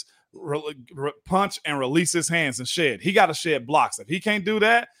chins, punch and release his hands and shed. He got to shed blocks. If he can't do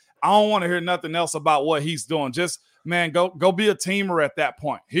that, I don't want to hear nothing else about what he's doing. Just, man, go be a teamer at that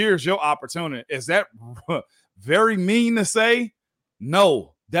point. Here's your opportunity. Is that very mean to say?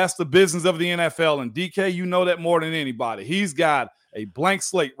 No, that's the business of the NFL. And DK, you know that more than anybody. He's got a blank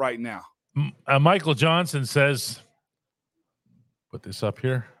slate right now. Michael Johnson says, put this up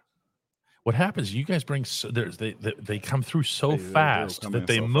here. What happens? You guys bring they come through so fast that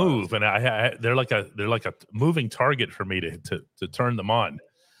they move, and they're like a moving target for me to turn them on.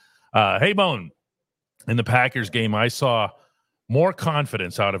 Hey, Bone, in the Packers game, I saw more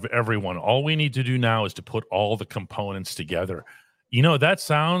confidence out of everyone. All we need to do now is to put all the components together. You know, that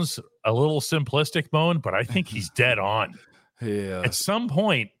sounds a little simplistic, Bone, but I think he's dead on. Yeah. At some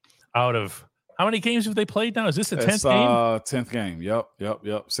point, out of how many games have they played now? Is this the 10th game? 10th game. Yep.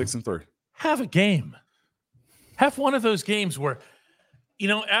 6-3. Have a game. Have one of those games where,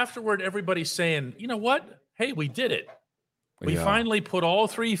 afterward everybody's saying, you know what? Hey, we did it. We finally put all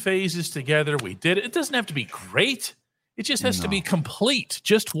three phases together. We did it. It doesn't have to be great. It just has to be complete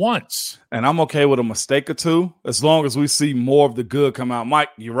just once. And I'm okay with a mistake or two as long as we see more of the good come out. Mike,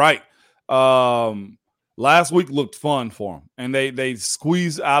 you're right. Last week looked fun for them, and they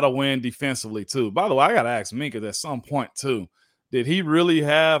squeezed out a win defensively too. By the way, I got to ask Minka at some point too. Did he really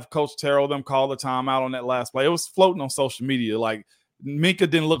have Coach Terrell them call the timeout on that last play? It was floating on social media. Like Minka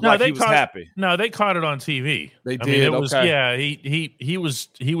didn't look like he was happy. No, they caught it on TV. They did. He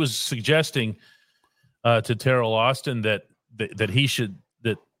was suggesting to Terrell Austin that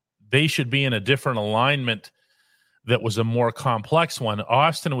they should be in a different alignment that was a more complex one.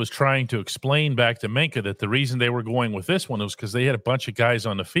 Austin was trying to explain back to Minka that the reason they were going with this one was because they had a bunch of guys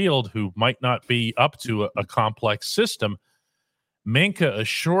on the field who might not be up to a complex system. Minka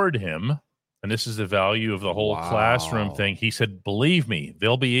assured him, and this is the value of the whole classroom thing, he said, believe me,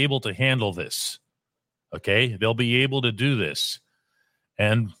 they'll be able to handle this. Okay? They'll be able to do this.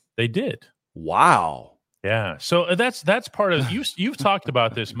 And they did. Wow. Yeah. So that's part of you've talked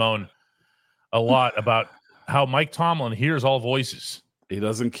about this, Moan, a lot about how Mike Tomlin hears all voices. He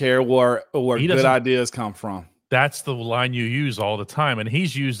doesn't care where good ideas come from. That's the line you use all the time, and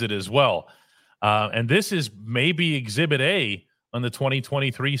he's used it as well. And this is maybe Exhibit A on the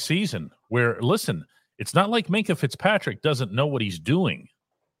 2023 season where, listen, it's not like Minka Fitzpatrick doesn't know what he's doing.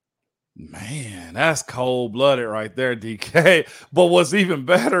 Man, that's cold-blooded right there, DK. But what's even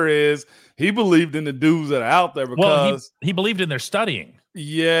better is he believed in the dudes that are out there because he believed in their studying.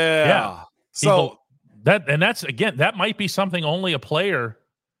 Yeah. So that might be something only a player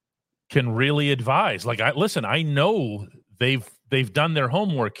can really advise. Like, I know they've done their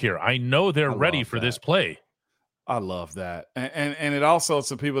homework here. I know they're ready for this play. I love that. And it also,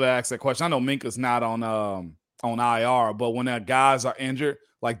 to people that ask that question, I know Minka's not on IR, but when guys are injured,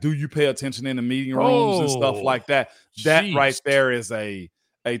 like, do you pay attention in the meeting rooms and stuff like that? That right there is a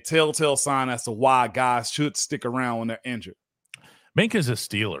telltale sign as to why guys should stick around when they're injured. Minka's a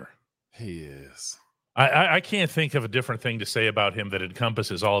Steeler. He is. I can't think of a different thing to say about him that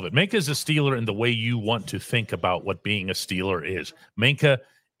encompasses all of it. Minka's a Steeler in the way you want to think about what being a Steeler is. Minka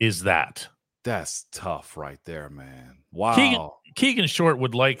is that. That's tough right there, man. Wow. Keegan Short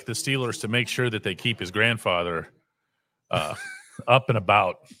would like the Steelers to make sure that they keep his grandfather up and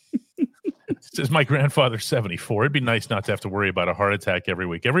about. Says my grandfather's 74. It'd be nice not to have to worry about a heart attack every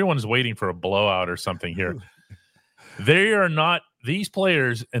week. Everyone's waiting for a blowout or something here. They are not, these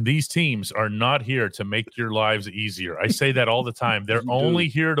players and these teams are not here to make your lives easier. I say that all the time. They're only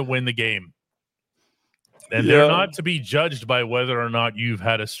here to win the game. And they're not to be judged by whether or not you've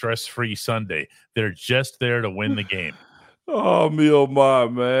had a stress-free Sunday. They're just there to win the game. Oh, my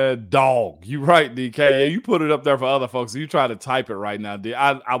man. Dog. You right, DK. Yeah, you put it up there for other folks. You try to type it right now, D.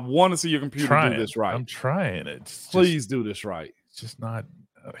 I want to see your computer do this right. I'm trying it. Please do this right. It's just not.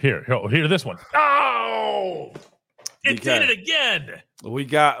 Here, this one. Oh! It did it again.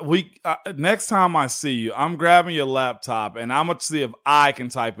 Next time I see you, I'm grabbing your laptop and I'm going to see if I can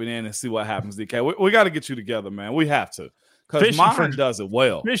type it in and see what happens, DK. We got to get you together, man. We have to. Because mine does it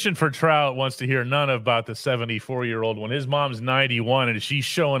well. Mission for Trout wants to hear none about the 74-year-old when his mom's 91 and she's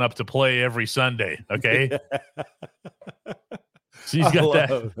showing up to play every Sunday, okay? She's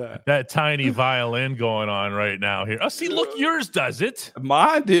got that tiny violin going on right now here. Oh, see, look, yours does it.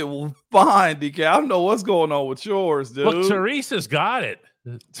 Mine did fine, DK. I don't know what's going on with yours, dude. Look, Teresa's got it.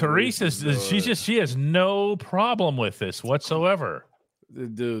 She has no problem with this whatsoever.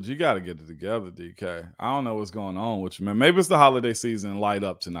 Dude, you got to get it together, DK. I don't know what's going on with you, man. Maybe it's the holiday season and light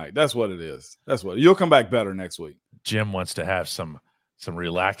up tonight. That's what it is. You'll come back better next week. Jim wants to have some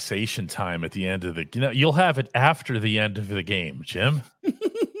relaxation time at the end of you'll have it after the end of the game, Jim.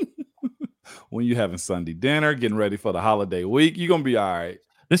 When you're having Sunday dinner, getting ready for the holiday week, you're going to be all right.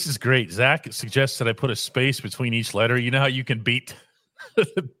 This is great. Zach suggests that I put a space between each letter. You know how you can beat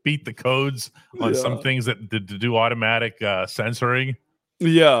the codes on some things that do automatic censoring?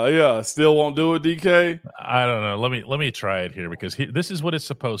 Yeah. Still won't do it, DK? I don't know. Let me try it here because this is what it's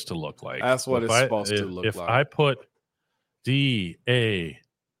supposed to look like. That's what it's supposed to look like. If I put D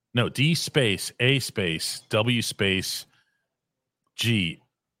space A space W space G.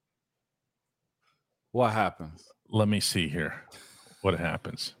 What happens? Let me see here. What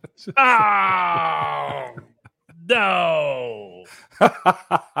happens? Oh no!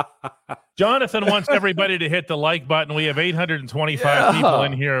 Jonathan wants everybody to hit the like button. We have 825 people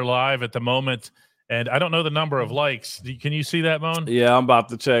in here live at the moment, And I don't know the number of likes. Can you see that, Moan? Yeah, I'm about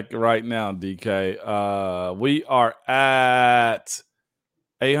to check right now, DK. We are at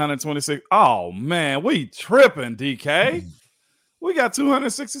 826. Oh, man, we tripping, DK. We got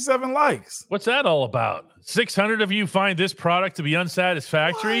 267 likes. What's that all about? 600 of you find this product to be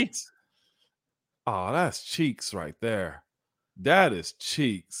unsatisfactory? What? Oh, that's cheeks right there. That is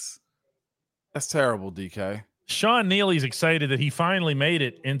cheeks. That's terrible, DK. Sean Neely's excited that he finally made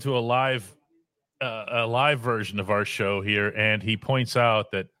it into a live version of our show here, and he points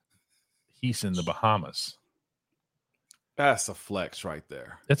out that he's in the Bahamas. That's a flex right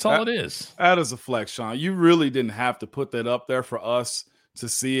there. That's all it is. That is a flex, Sean. You really didn't have to put that up there for us to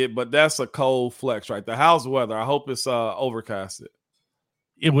see it, but that's a cold flex right there. How's the weather? I hope it's overcasted.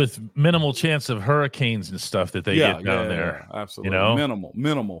 With minimal chance of hurricanes and stuff that they get down there. Yeah, absolutely.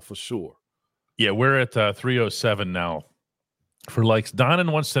 Minimal for sure. Yeah, we're at 307 now for likes.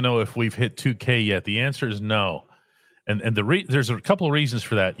 Donan wants to know if we've hit 2K yet. The answer is no. And there's a couple of reasons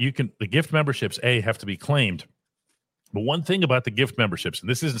for that. The gift memberships, have to be claimed. But one thing about the gift memberships, and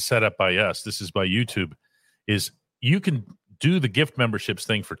this isn't set up by us, this is by YouTube, is you can do the gift memberships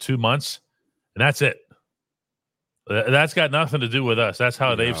thing for 2 months, and that's it. That's got nothing to do with us. That's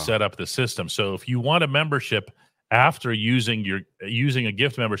how they've set up the system. So if you want a membership after using a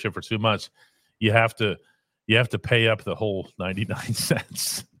gift membership for 2 months, you have to pay up the whole 99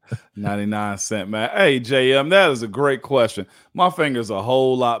 cents. 99 cent, man. Hey, JM, that is a great question. My finger's a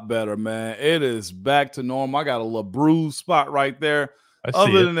whole lot better, man. It is back to normal. I got a little bruise spot right there.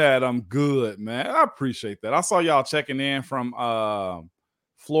 Other than that, I'm good, man. I appreciate that. I saw y'all checking in from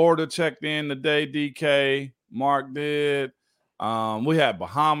Florida, checked in today, DK. Mark did. We had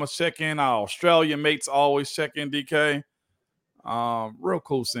Bahamas check in. Our Australian mates always check in, DK. Real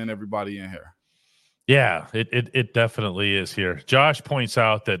cool seeing everybody in here. Yeah, it definitely is here. Josh points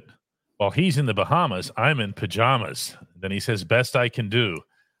out that while he's in the Bahamas, I'm in pajamas. Then he says, best I can do.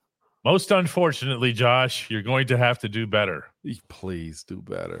 Most unfortunately, Josh, you're going to have to do better. Please do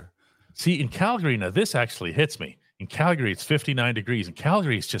better. See, in Calgary, now this actually hits me. In Calgary, it's 59 degrees. And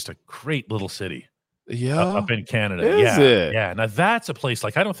Calgary is just a great little city. Yeah. Up in Canada. Is it? Yeah. Now that's a place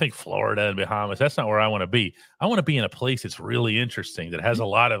I don't think Florida and Bahamas, that's not where I want to be. I want to be in a place that's really interesting, that has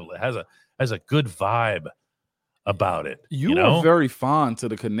has a good vibe about it. You are very fond to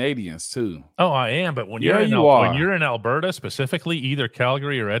the Canadians too. Oh, I am. But when you're in Alberta, specifically either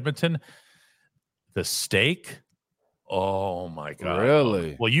Calgary or Edmonton, the steak. Oh my God!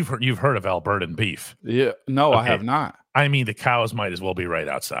 Really? Well, you've heard of Albertan beef? Yeah. No, okay. I have not. I mean, the cows might as well be right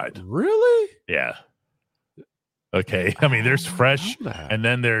outside. Really? Yeah. Okay. I mean, there's fresh, and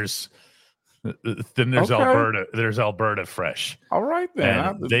then there's Alberta. There's Alberta fresh. All right,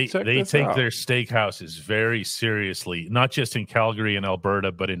 then. They take their steakhouses very seriously, not just in Calgary and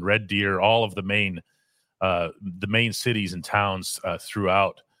Alberta, but in Red Deer, all of the main cities and towns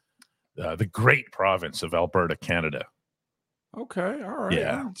throughout the great province of Alberta, Canada. Okay, all right.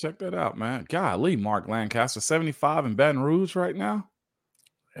 Yeah, check that out, man. Golly, Mark Lancaster, 75 in Baton Rouge right now.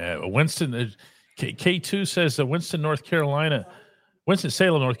 Winston K2 says Winston-Salem, North Carolina,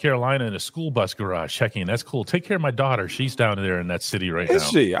 in a school bus garage checking. That's cool. Take care of my daughter. She's down there in that city right now. Is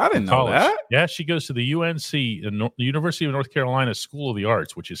she? I didn't know that. Yeah, she goes to the UNC, the University of North Carolina School of the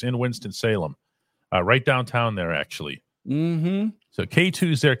Arts, which is in Winston-Salem, right downtown there, actually. Mm-hmm. So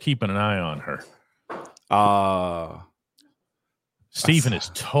K2's there keeping an eye on her. Stephen is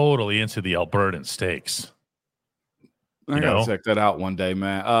totally into the Albertan steaks. I gotta check that out one day,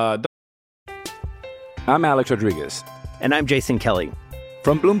 man. I'm Alex Rodriguez. And I'm Jason Kelly.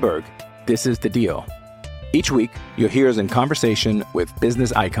 From Bloomberg, this is The Deal. Each week, you'll hear us in conversation with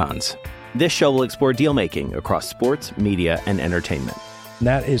business icons. This show will explore deal-making across sports, media, and entertainment.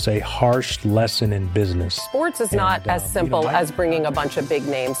 That is a harsh lesson in business. Sports is not as simple as bringing a bunch of big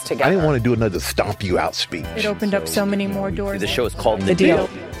names together. I didn't want to do another stomp you out speech. It opened up so many more doors. The show is called The Deal.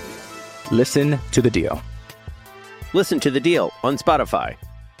 Listen to The Deal. Listen to The Deal on Spotify.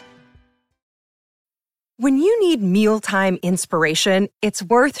 When you need mealtime inspiration, it's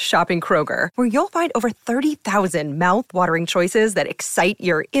worth shopping Kroger, where you'll find over 30,000 mouth-watering choices that excite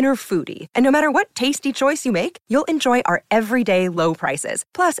your inner foodie. And no matter what tasty choice you make, you'll enjoy our everyday low prices,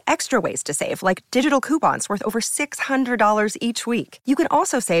 plus extra ways to save, like digital coupons worth over $600 each week. You can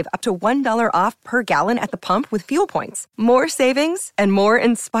also save up to $1 off per gallon at the pump with fuel points. More savings and more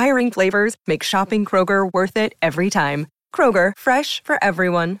inspiring flavors make shopping Kroger worth it every time. Kroger, fresh for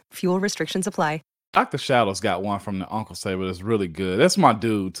everyone. Fuel restrictions apply. Dr. Shadow's got one from the Uncle Saber that's really good. That's my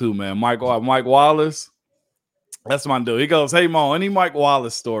dude too, man. Mike Wallace. That's my dude. He goes, "Hey Mo, any Mike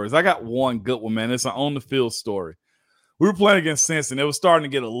Wallace stories?" I got one good one, man. It's an on the field story. we were playing against Cincinnati. It was starting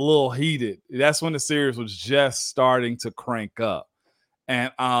to get a little heated. That's when the series was just starting to crank up.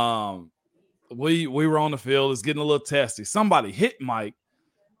 And we were on the field. It's getting a little testy. Somebody hit Mike,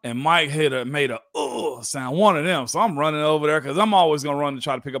 and Mike made a sound, one of them. So I'm running over there because I'm always going to run to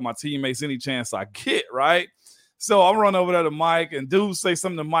try to pick up my teammates any chance I get, right? So I'm running over there to Mike, and dude say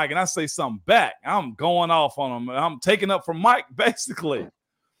something to Mike, and I say something back. I'm going off on him. I'm taking up for Mike, basically.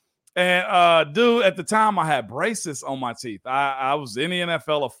 And dude, at the time, I had braces on my teeth. I was in the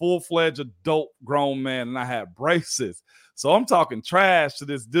NFL, a full-fledged adult grown man, and I had braces. So I'm talking trash to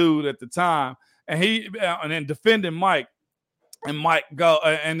this dude at the time, and then defending Mike. And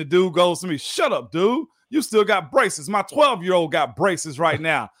the dude goes to me, "Shut up, dude. You still got braces. My 12-year-old got braces right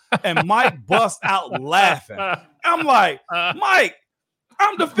now." And Mike busts out laughing. I'm like, "Mike,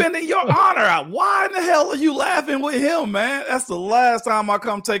 I'm defending your honor. Why in the hell are you laughing with him, man? That's the last time I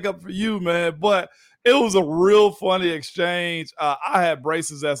come take up for you, man." But it was a real funny exchange. I had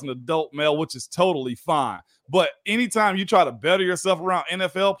braces as an adult male, which is totally fine. But anytime you try to better yourself around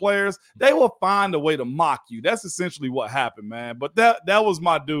NFL players, they will find a way to mock you. That's essentially what happened, man. But that was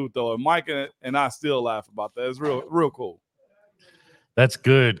my dude, though. And Mike and I still laugh about that. It's real cool. That's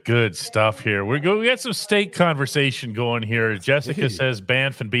good stuff here. We got some steak conversation going here. Jessica says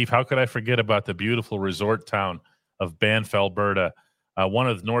Banff and beef. How could I forget about the beautiful resort town of Banff, Alberta? One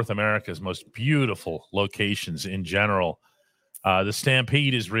of North America's most beautiful locations in general. The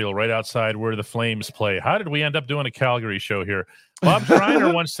Stampede is real, right outside where the Flames play. How did we end up doing a Calgary show here? Bob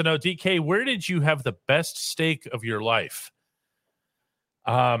Schreiner wants to know, DK, where did you have the best steak of your life?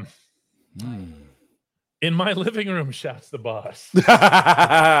 In my living room, shouts the boss.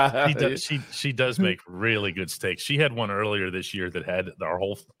 She does make really good steaks. She had one earlier this year that had our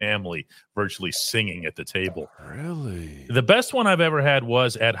whole family virtually singing at the table. Really? The best one I've ever had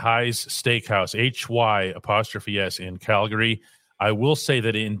was at Hy's Steakhouse, HY''S in Calgary. I will say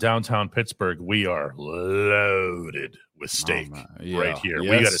that in downtown Pittsburgh, we are loaded with steak right here.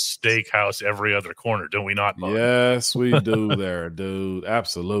 Yes. We got a steakhouse every other corner, don't we not, Bud? Yes, we do there, dude.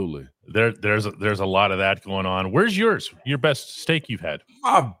 Absolutely. There's a lot of that going on. Where's yours? Your best steak you've had?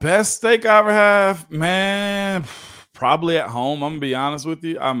 My best steak I ever have, man, probably at home. I'm going to be honest with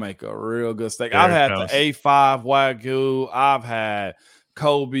you. I make a real good steak. I've had the A5 Wagyu. I've had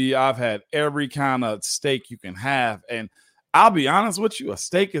Kobe. I've had every kind of steak you can have. And I'll be honest with you, a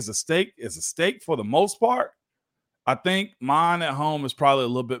steak is a steak for the most part. I think mine at home is probably a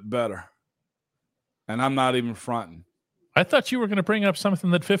little bit better. And I'm not even fronting. I thought you were going to bring up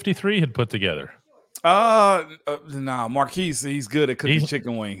something that 53 had put together. No, Marquise, he's good at cooking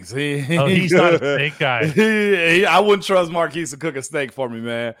chicken wings. He's not a steak guy. I wouldn't trust Marquise to cook a steak for me,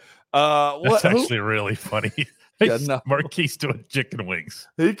 man. That's actually really funny. Yeah, no. Marquise doing chicken wings.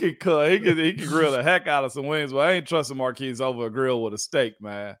 He can cook. He can grill the heck out of some wings, but I ain't trusting Marquise over a grill with a steak,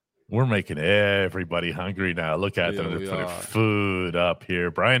 man. We're making everybody hungry now. Look at them. They're putting food up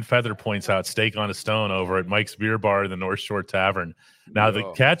here. Brian Feather points out steak on a stone over at Mike's Beer Bar in the North Shore Tavern. Now, the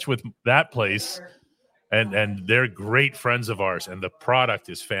catch with that place, and they're great friends of ours, and the product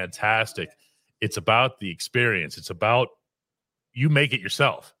is fantastic. It's about the experience. It's about you make it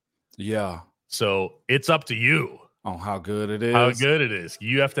yourself. Yeah. So it's up to you on how good it is. How good it is.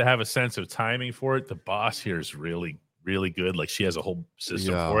 You have to have a sense of timing for it. The boss here is really, really good. Like, she has a whole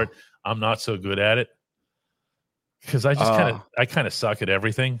system for it. I'm not so good at it because I just kind of suck at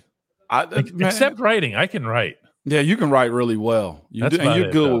everything. Except writing. I can write. Yeah, you can write really well. You're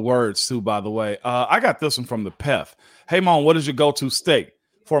good with words too, by the way. I got this one from the PEF. Hey, Mom, what is your go-to steak?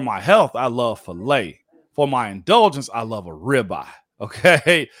 For my health, I love filet. For my indulgence, I love a ribeye.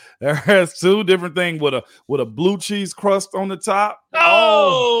 Okay, there's two different things with a blue cheese crust on the top.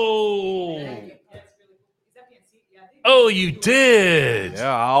 Oh, you did.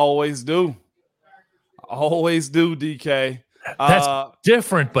 Yeah, I always do. DK. That's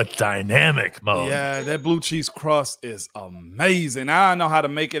different but dynamic, Mo. Yeah, that blue cheese crust is amazing. I know how to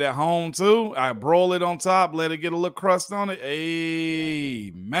make it at home too. I broil it on top, let it get a little crust on it.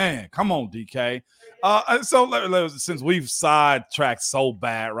 Hey, man, come on, DK. So since we've sidetracked so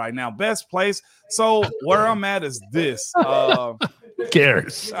bad right now, best place. So where I'm at is this. Who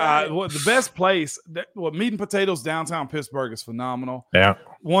cares? The best place, Meat and Potatoes downtown Pittsburgh is phenomenal. Yeah.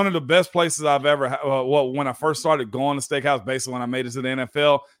 One of the best places I've ever had. When I first started going to steakhouse, basically when I made it to the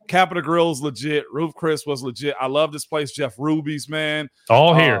NFL, Capitol Grill's legit. Roof Chris was legit. I love this place, Jeff Ruby's, man.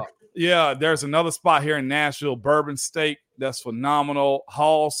 All here. Yeah, there's another spot here in Nashville, Bourbon Steak. That's phenomenal.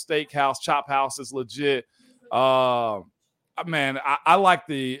 Hall Steakhouse, Chop House is legit. Man, I like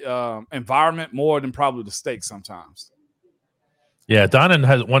the environment more than probably the steak sometimes. Yeah,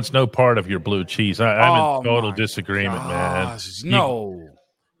 Donnan wants no part of your blue cheese. I'm in total disagreement, gosh, man. No.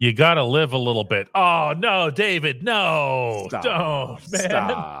 You got to live a little bit. Oh, no, David, no. Don't, man.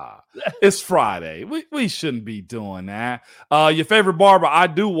 Stop. It's Friday. We shouldn't be doing that. Your favorite barber, I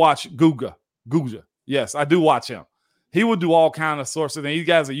do watch Guga. Yes, I do watch him. He would do all kind of sorts of things.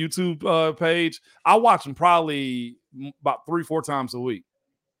 He has a YouTube page. I watch him probably about 3-4 times a week.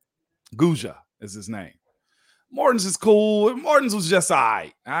 Guja is his name. Morton's is cool. Morton's was just all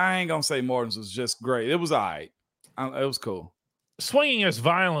right. I ain't going to say Morton's was just great. It was all right. It was cool. Swinging us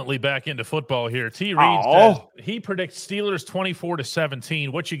violently back into football here. T. Reed says he predicts Steelers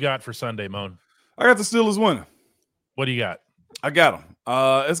 24-17. What you got for Sunday, Moan? I got the Steelers winning. What do you got? I got them.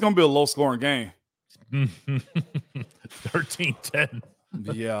 It's going to be a low-scoring game. 13-10.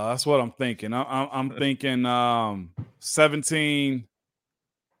 Yeah, that's what I'm thinking. I'm thinking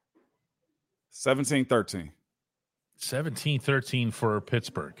 17-13. 17-13 for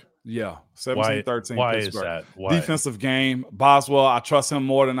Pittsburgh. Yeah, 17-13. Why Pittsburgh. Is that? Why? Defensive game. Boswell, I trust him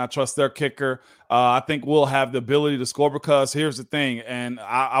more than I trust their kicker. I think we'll have the ability to score because here's the thing, and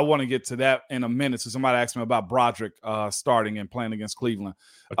I want to get to that in a minute. So somebody asked me about Broderick starting and playing against Cleveland.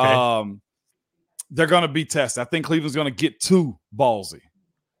 Okay. They're going to be tested. I think Cleveland's going to get too ballsy.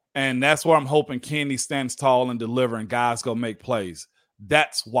 And that's where I'm hoping Kenny stands tall and deliver and guys go make plays.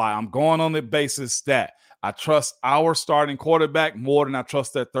 That's why I'm going on the basis that I trust our starting quarterback more than I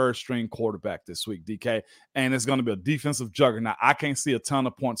trust that third-string quarterback this week, DK. And it's going to be a defensive juggernaut. I can't see a ton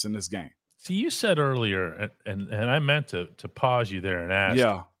of points in this game. See, you said earlier, and I meant to pause you there and ask.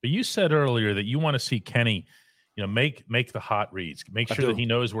 Yeah. But you said earlier that you want to see Kenny, make the hot reads. Make sure that he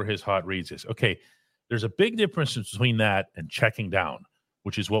knows where his hot reads is. Okay, there's a big difference between that and checking down,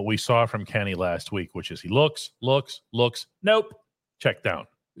 which is what we saw from Kenny last week, which is he looks, nope, check down.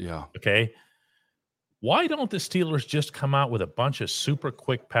 Yeah. Okay. Why don't the Steelers just come out with a bunch of super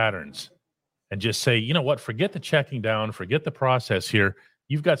quick patterns and just say, you know what, forget the checking down, forget the process here.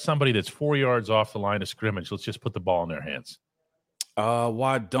 You've got somebody that's 4 yards off the line of scrimmage. Let's just put the ball in their hands.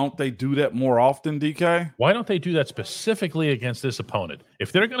 Why don't they do that more often, DK? Why don't they do that specifically against this opponent?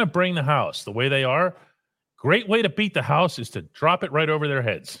 If they're going to bring the house the way they are, great way to beat the house is to drop it right over their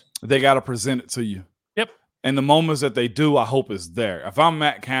heads. They got to present it to you. Yep. And the moments that they do, I hope is there. If I'm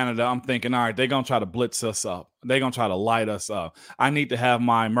Matt Canada, I'm thinking, all right, they're going to try to blitz us up. They're going to try to light us up. I need to have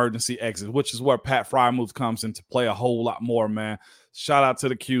my emergency exit, which is where Pat Frymouth comes into play a whole lot more, man. Shout out to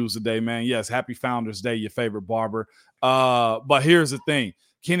the Qs today, man. Yes, happy Founders Day, your favorite barber. But here's the thing.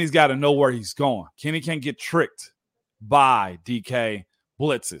 Kenny's got to know where he's going. Kenny can't get tricked by DK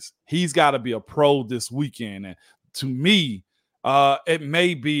blitzes. He's got to be a pro this weekend. And to me, it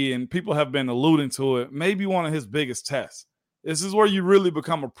may be, and people have been alluding to it, maybe one of his biggest tests. This is where you really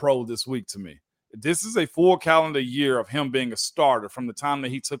become a pro this week to me. This is a full calendar year of him being a starter from the time that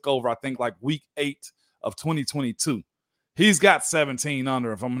he took over, I think like week 8 of 2022. He's got 17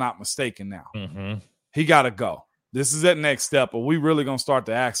 under, if I'm not mistaken now. Mm-hmm. He got to go. This is that next step, but we really going to start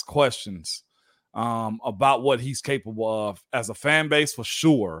to ask questions about what he's capable of as a fan base for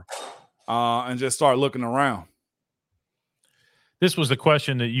sure, and just start looking around. This was the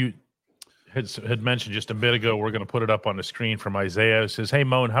question that you had mentioned just a bit ago. We're going to put it up on the screen from Isaiah. It says, hey,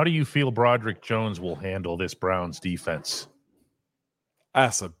 Moan, how do you feel Broderick Jones will handle this Browns defense?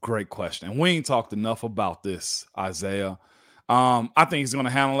 That's a great question. And we ain't talked enough about this, Isaiah. I think he's going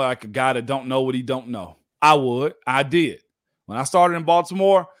to handle it like a guy that don't know what he don't know. I did. When I started in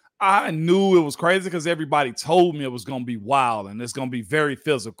Baltimore, I knew it was crazy because everybody told me it was going to be wild and it's going to be very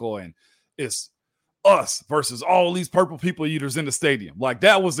physical and it's us versus all these purple people eaters in the stadium. Like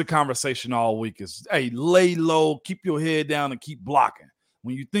that was the conversation all week is, hey, lay low, keep your head down and keep blocking.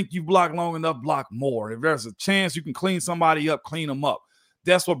 When you think you block long enough, block more. If there's a chance you can clean somebody up, clean them up.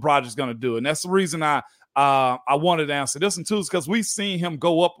 That's what Broderick's going to do. And that's the reason I wanted to answer this one too, is because we've seen him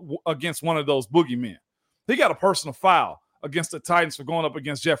go up against one of those boogeymen. He got a personal foul against the Titans for going up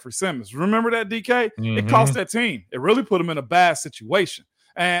against Jeffrey Simmons. Remember that, DK? Mm-hmm. It cost that team. It really put him in a bad situation.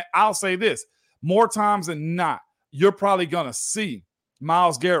 And I'll say this, more times than not, you're probably going to see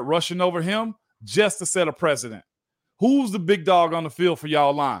Myles Garrett rushing over him just to set a precedent. Who's the big dog on the field for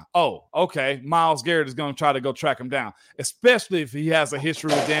y'all line? Oh, okay, Myles Garrett is going to try to go track him down, especially if he has a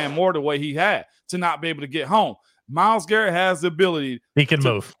history with Dan Moore the way he had to not be able to get home. Myles Garrett has the ability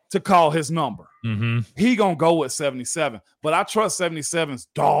to call his number. Mm-hmm. He going to go with 77. But I trust 77's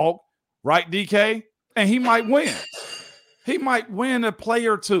dog, right, DK? And he might win. He might win a play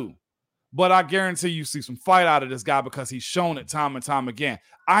or two. But I guarantee you see some fight out of this guy because he's shown it time and time again.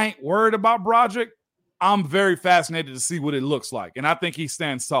 I ain't worried about Broderick. I'm very fascinated to see what it looks like. And I think he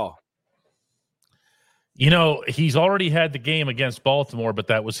stands tall. He's already had the game against Baltimore, but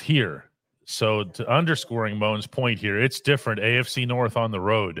that was here. So to underscoring Moan's point here, it's different. AFC North on the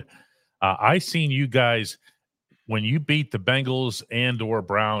road. I seen you guys when you beat the Bengals and or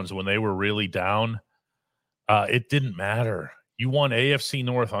Browns when they were really down. It didn't matter. You won AFC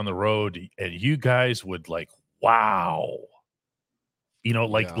North on the road, and you guys would wow.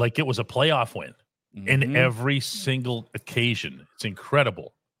 Like it was a playoff win in every single occasion. It's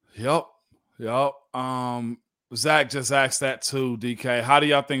incredible. Yep. Zach just asked that too, DK. How do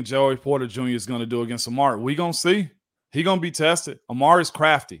y'all think Joey Porter Jr. is going to do against Amari? We going to see. He going to be tested. Amari's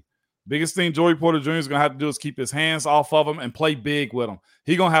crafty. Biggest thing Joey Porter Jr. is going to have to do is keep his hands off of him and play big with him.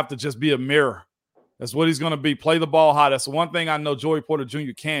 He's going to have to just be a mirror. That's what he's going to be. Play the ball high. That's the one thing I know Joey Porter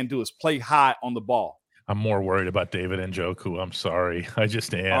Jr. can do is play high on the ball. I'm more worried about David Njoku. I'm sorry. I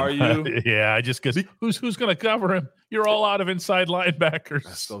just am. Are you? Yeah, I just because who's going to cover him? You're all out of inside linebackers.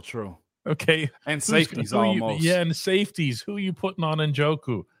 That's so true. Okay. And safeties almost. And safeties. Who are you putting on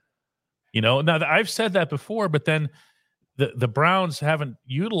Njoku? Now I've said that before, but then the Browns haven't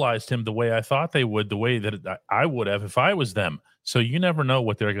utilized him the way I thought they would, the way that I would have if I was them. So you never know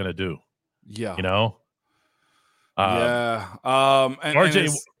what they're going to do. Yeah.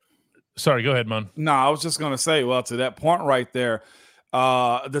 RJ, sorry, go ahead, Mon. No, I was just going to say, well, to that point right there,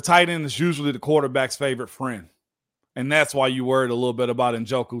 the tight end is usually the quarterback's favorite friend. And that's why you worried a little bit about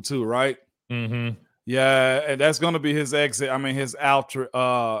Njoku too, right? Mm-hmm. Yeah, and that's going to be his exit. I mean, his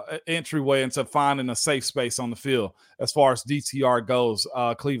entryway into finding a safe space on the field as far as DTR goes,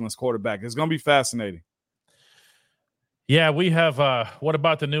 Cleveland's quarterback. It's going to be fascinating. Yeah, we have what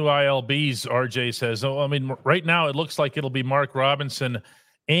about the new ILBs, RJ says. Oh, I mean, right now it looks like it'll be Mark Robinson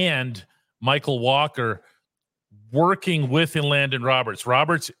and Michael Walker working with Landon Roberts.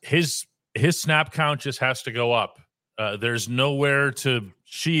 Roberts, his snap count just has to go up. There's nowhere to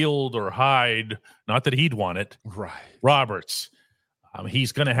shield or hide. Not that he'd want it. Right. Roberts.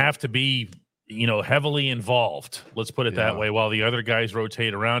 He's going to have to be, heavily involved. Let's put it that way, while the other guys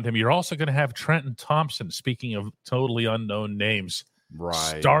rotate around him. You're also going to have Trenton Thompson, speaking of totally unknown names,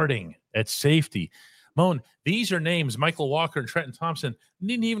 starting at safety. Moan, these are names, Michael Walker and Trenton Thompson,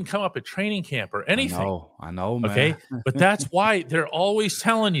 didn't even come up at training camp or anything. I know, man. Okay, but that's why they're always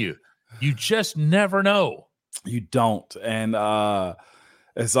telling you, you just never know. You don't. And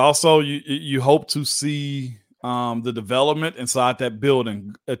it's also, you hope to see the development inside that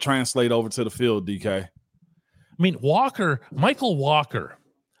building translate over to the field, DK. I mean, Michael Walker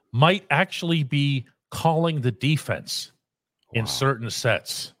might actually be calling the defense in certain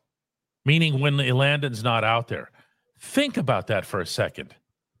sets, meaning when Landon's not out there. Think about that for a second.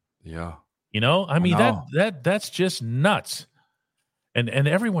 Yeah. That's just nuts. And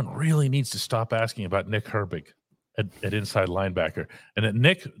everyone really needs to stop asking about Nick Herbig at inside linebacker.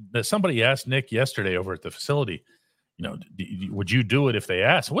 And somebody asked Nick yesterday over at the facility, would you do it if they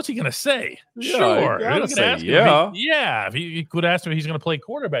asked? What's he going to say? Yeah, sure. If he could ask him if he's going to play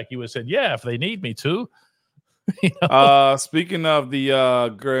quarterback. He would have said, yeah, if they need me to. Speaking of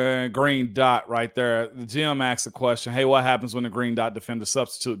the green dot right there, the GM asked the question, hey, what happens when the green dot defender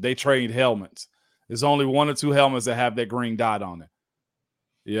substitute? They trade helmets. There's only 1 or 2 helmets that have that green dot on it.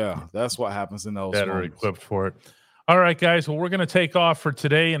 Yeah, that's what happens in those. Better equipped for it. All right, guys. Well, we're going to take off for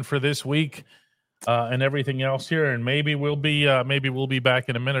today and for this week and everything else here, and maybe we'll be back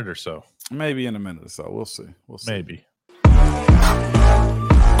in a minute or so. Maybe in a minute or so. We'll see. Maybe.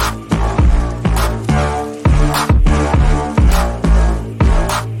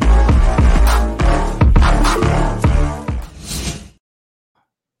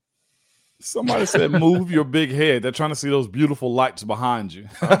 Somebody said, move your big head. They're trying to see those beautiful lights behind you.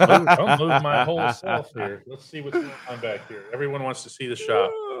 I'll move my whole self here. Let's see what's going on back here. Everyone wants to see the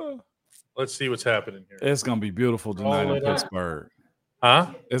shop. Let's see what's happening here. It's going to be beautiful tonight in Pittsburgh.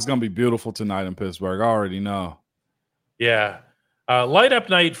 Huh? It's going to be beautiful tonight in Pittsburgh. I already know. Yeah. Light up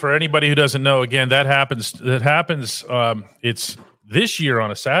night, for anybody who doesn't know, again, that happens. It's this year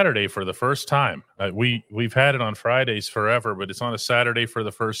on a Saturday for the first time. We've had it on Fridays forever, but it's on a Saturday for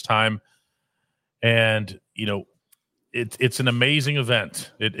the first time. And, it's an amazing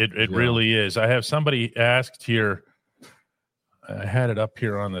event. It really is. I have somebody asked here. I had it up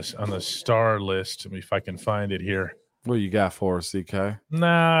here on the star list. Let me if I can find it here. What you got for us, CK?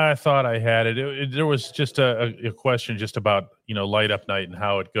 Nah, I thought I had it. There was just a question just about, light up night and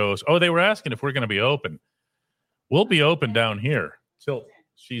how it goes. Oh, they were asking if we're going to be open. We'll be open down here till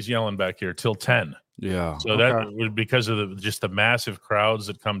she's yelling back here till 10. Yeah. So that would because of the massive crowds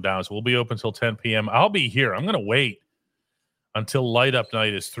that come down. So we'll be open till 10 p.m. I'll be here. I'm going to wait until light up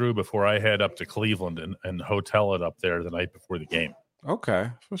night is through before I head up to Cleveland and hotel it up there the night before the game.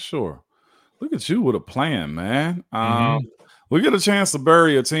 Okay, for sure. Look at you with a plan, man. We get a chance to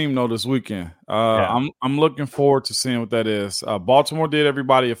bury a team though this weekend. I'm looking forward to seeing what that is. Baltimore did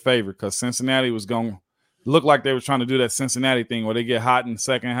everybody a favor because Cincinnati was going to look like they were trying to do that Cincinnati thing where they get hot in the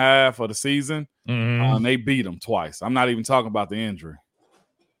second half of the season. And they beat them twice. I'm not even talking about the injury.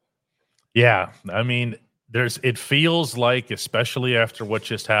 Yeah, I mean, it feels like, especially after what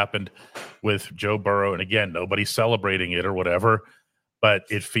just happened with Joe Burrow, and again, nobody's celebrating it or whatever, but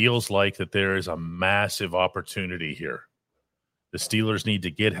it feels like that there is a massive opportunity here. The Steelers need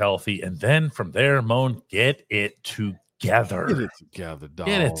to get healthy, and then from there, Moan, get it together. Get it together, dog.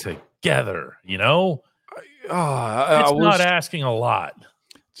 Get it together, you know? It's not asking a lot.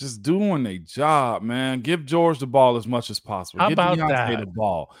 Just doing a job, man. Give George the ball as much as possible. How Get about Deontay that? the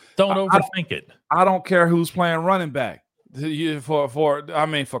ball. Don't overthink it. I don't care who's playing running back.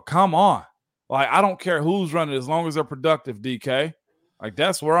 Come on. Like, I don't care who's running as long as they're productive, DK. Like,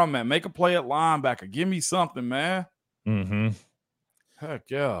 that's where I'm at. Make a play at linebacker. Give me something, man. Heck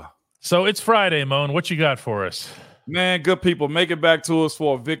yeah. So it's Friday, Moan. What you got for us? Man, good people, make it back to us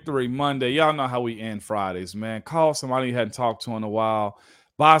for a Victory Monday. Y'all know how we end Fridays, man. Call somebody you hadn't talked to in a while.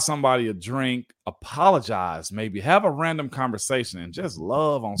 Buy somebody a drink. Apologize, maybe. Have a random conversation and just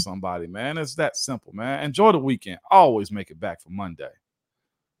love on somebody, man. It's that simple, man. Enjoy the weekend. Always make it back for Monday.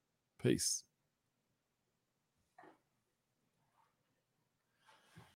 Peace.